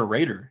 He'd have been a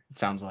Raider, it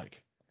sounds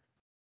like.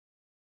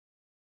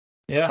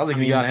 Yeah. Sounds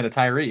like he got ahead of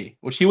Tyree,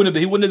 which he wouldn't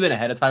have been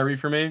ahead of Tyree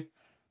for me.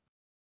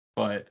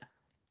 But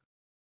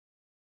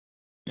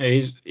yeah,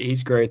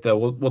 he's great though.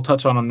 We'll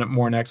touch on him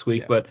more next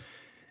week, but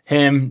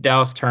him,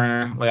 Dallas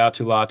Turner,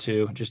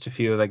 Leatu, just a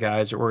few of the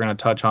guys that we're going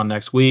to touch on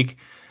next week.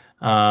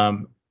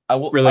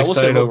 Really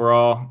excited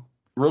overall.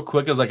 Real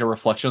quick, as like a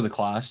reflection of the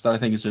class that I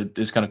think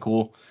is kind of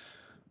cool.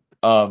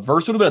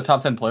 Verse would have been a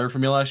top 10 player for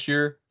me last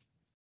year.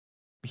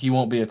 He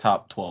won't be a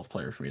top 12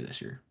 player for me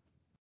this year.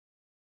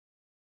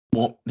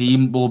 He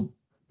will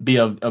be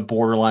a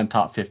borderline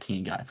top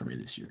 15 guy for me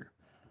this year.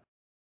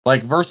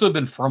 Like Verse would have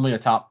been firmly a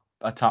top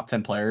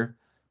 10 player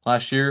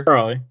last year.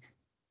 Probably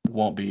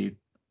won't be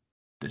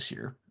this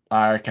year.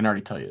 I can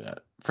already tell you that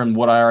from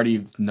what I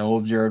already know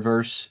of Jared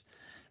Verse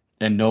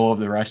and know of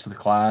the rest of the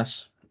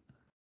class.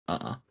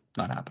 Not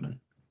happening.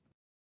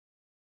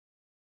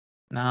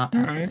 Not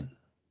happening. Right.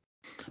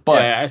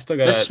 But yeah, I still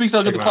got. That just speaks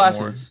how good the class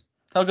is.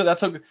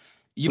 That's how good.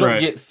 You don't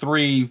get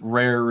 3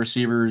 rare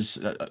receivers,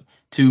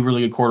 2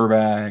 really good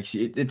quarterbacks.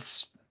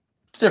 It's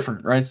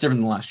different, right? It's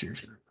different than last year.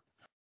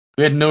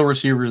 We had no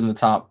receivers in the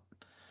top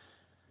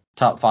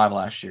 5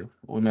 last year.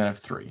 We might have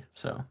 3.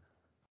 So.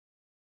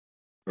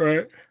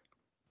 Right.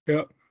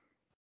 Yep.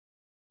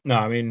 No,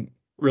 I mean,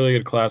 really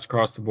good class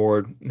across the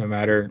board, no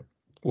matter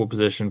what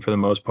position for the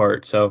most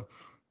part. So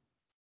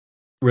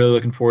really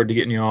looking forward to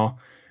getting you all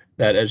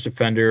that edge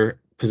defender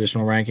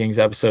positional rankings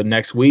episode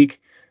next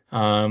week.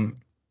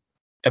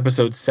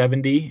 Episode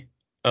 70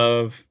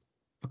 of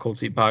the Cold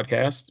Seat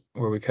Podcast,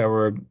 where we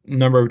cover a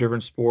number of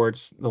different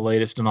sports, the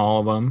latest in all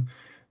of them.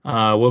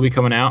 Will be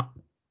coming out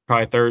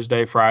probably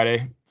Thursday,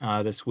 Friday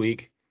this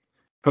week.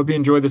 Hope you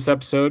enjoyed this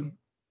episode.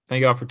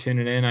 Thank you all for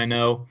tuning in. I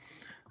know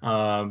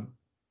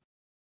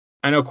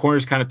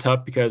corner's kind of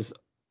tough because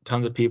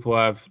tons of people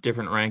have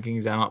different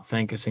rankings. I don't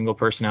think a single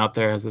person out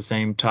there has the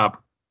same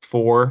top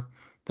 4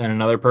 than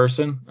another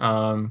person.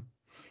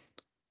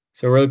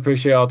 So really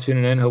appreciate y'all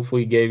tuning in.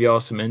 Hopefully gave y'all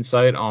some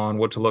insight on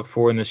what to look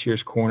for in this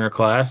year's corner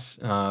class.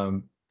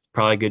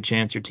 Probably a good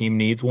chance your team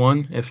needs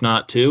one, if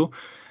not 2.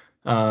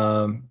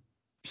 So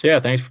yeah,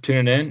 thanks for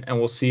tuning in, and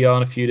we'll see y'all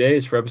in a few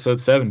days for episode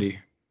 70.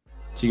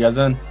 See you guys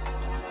then.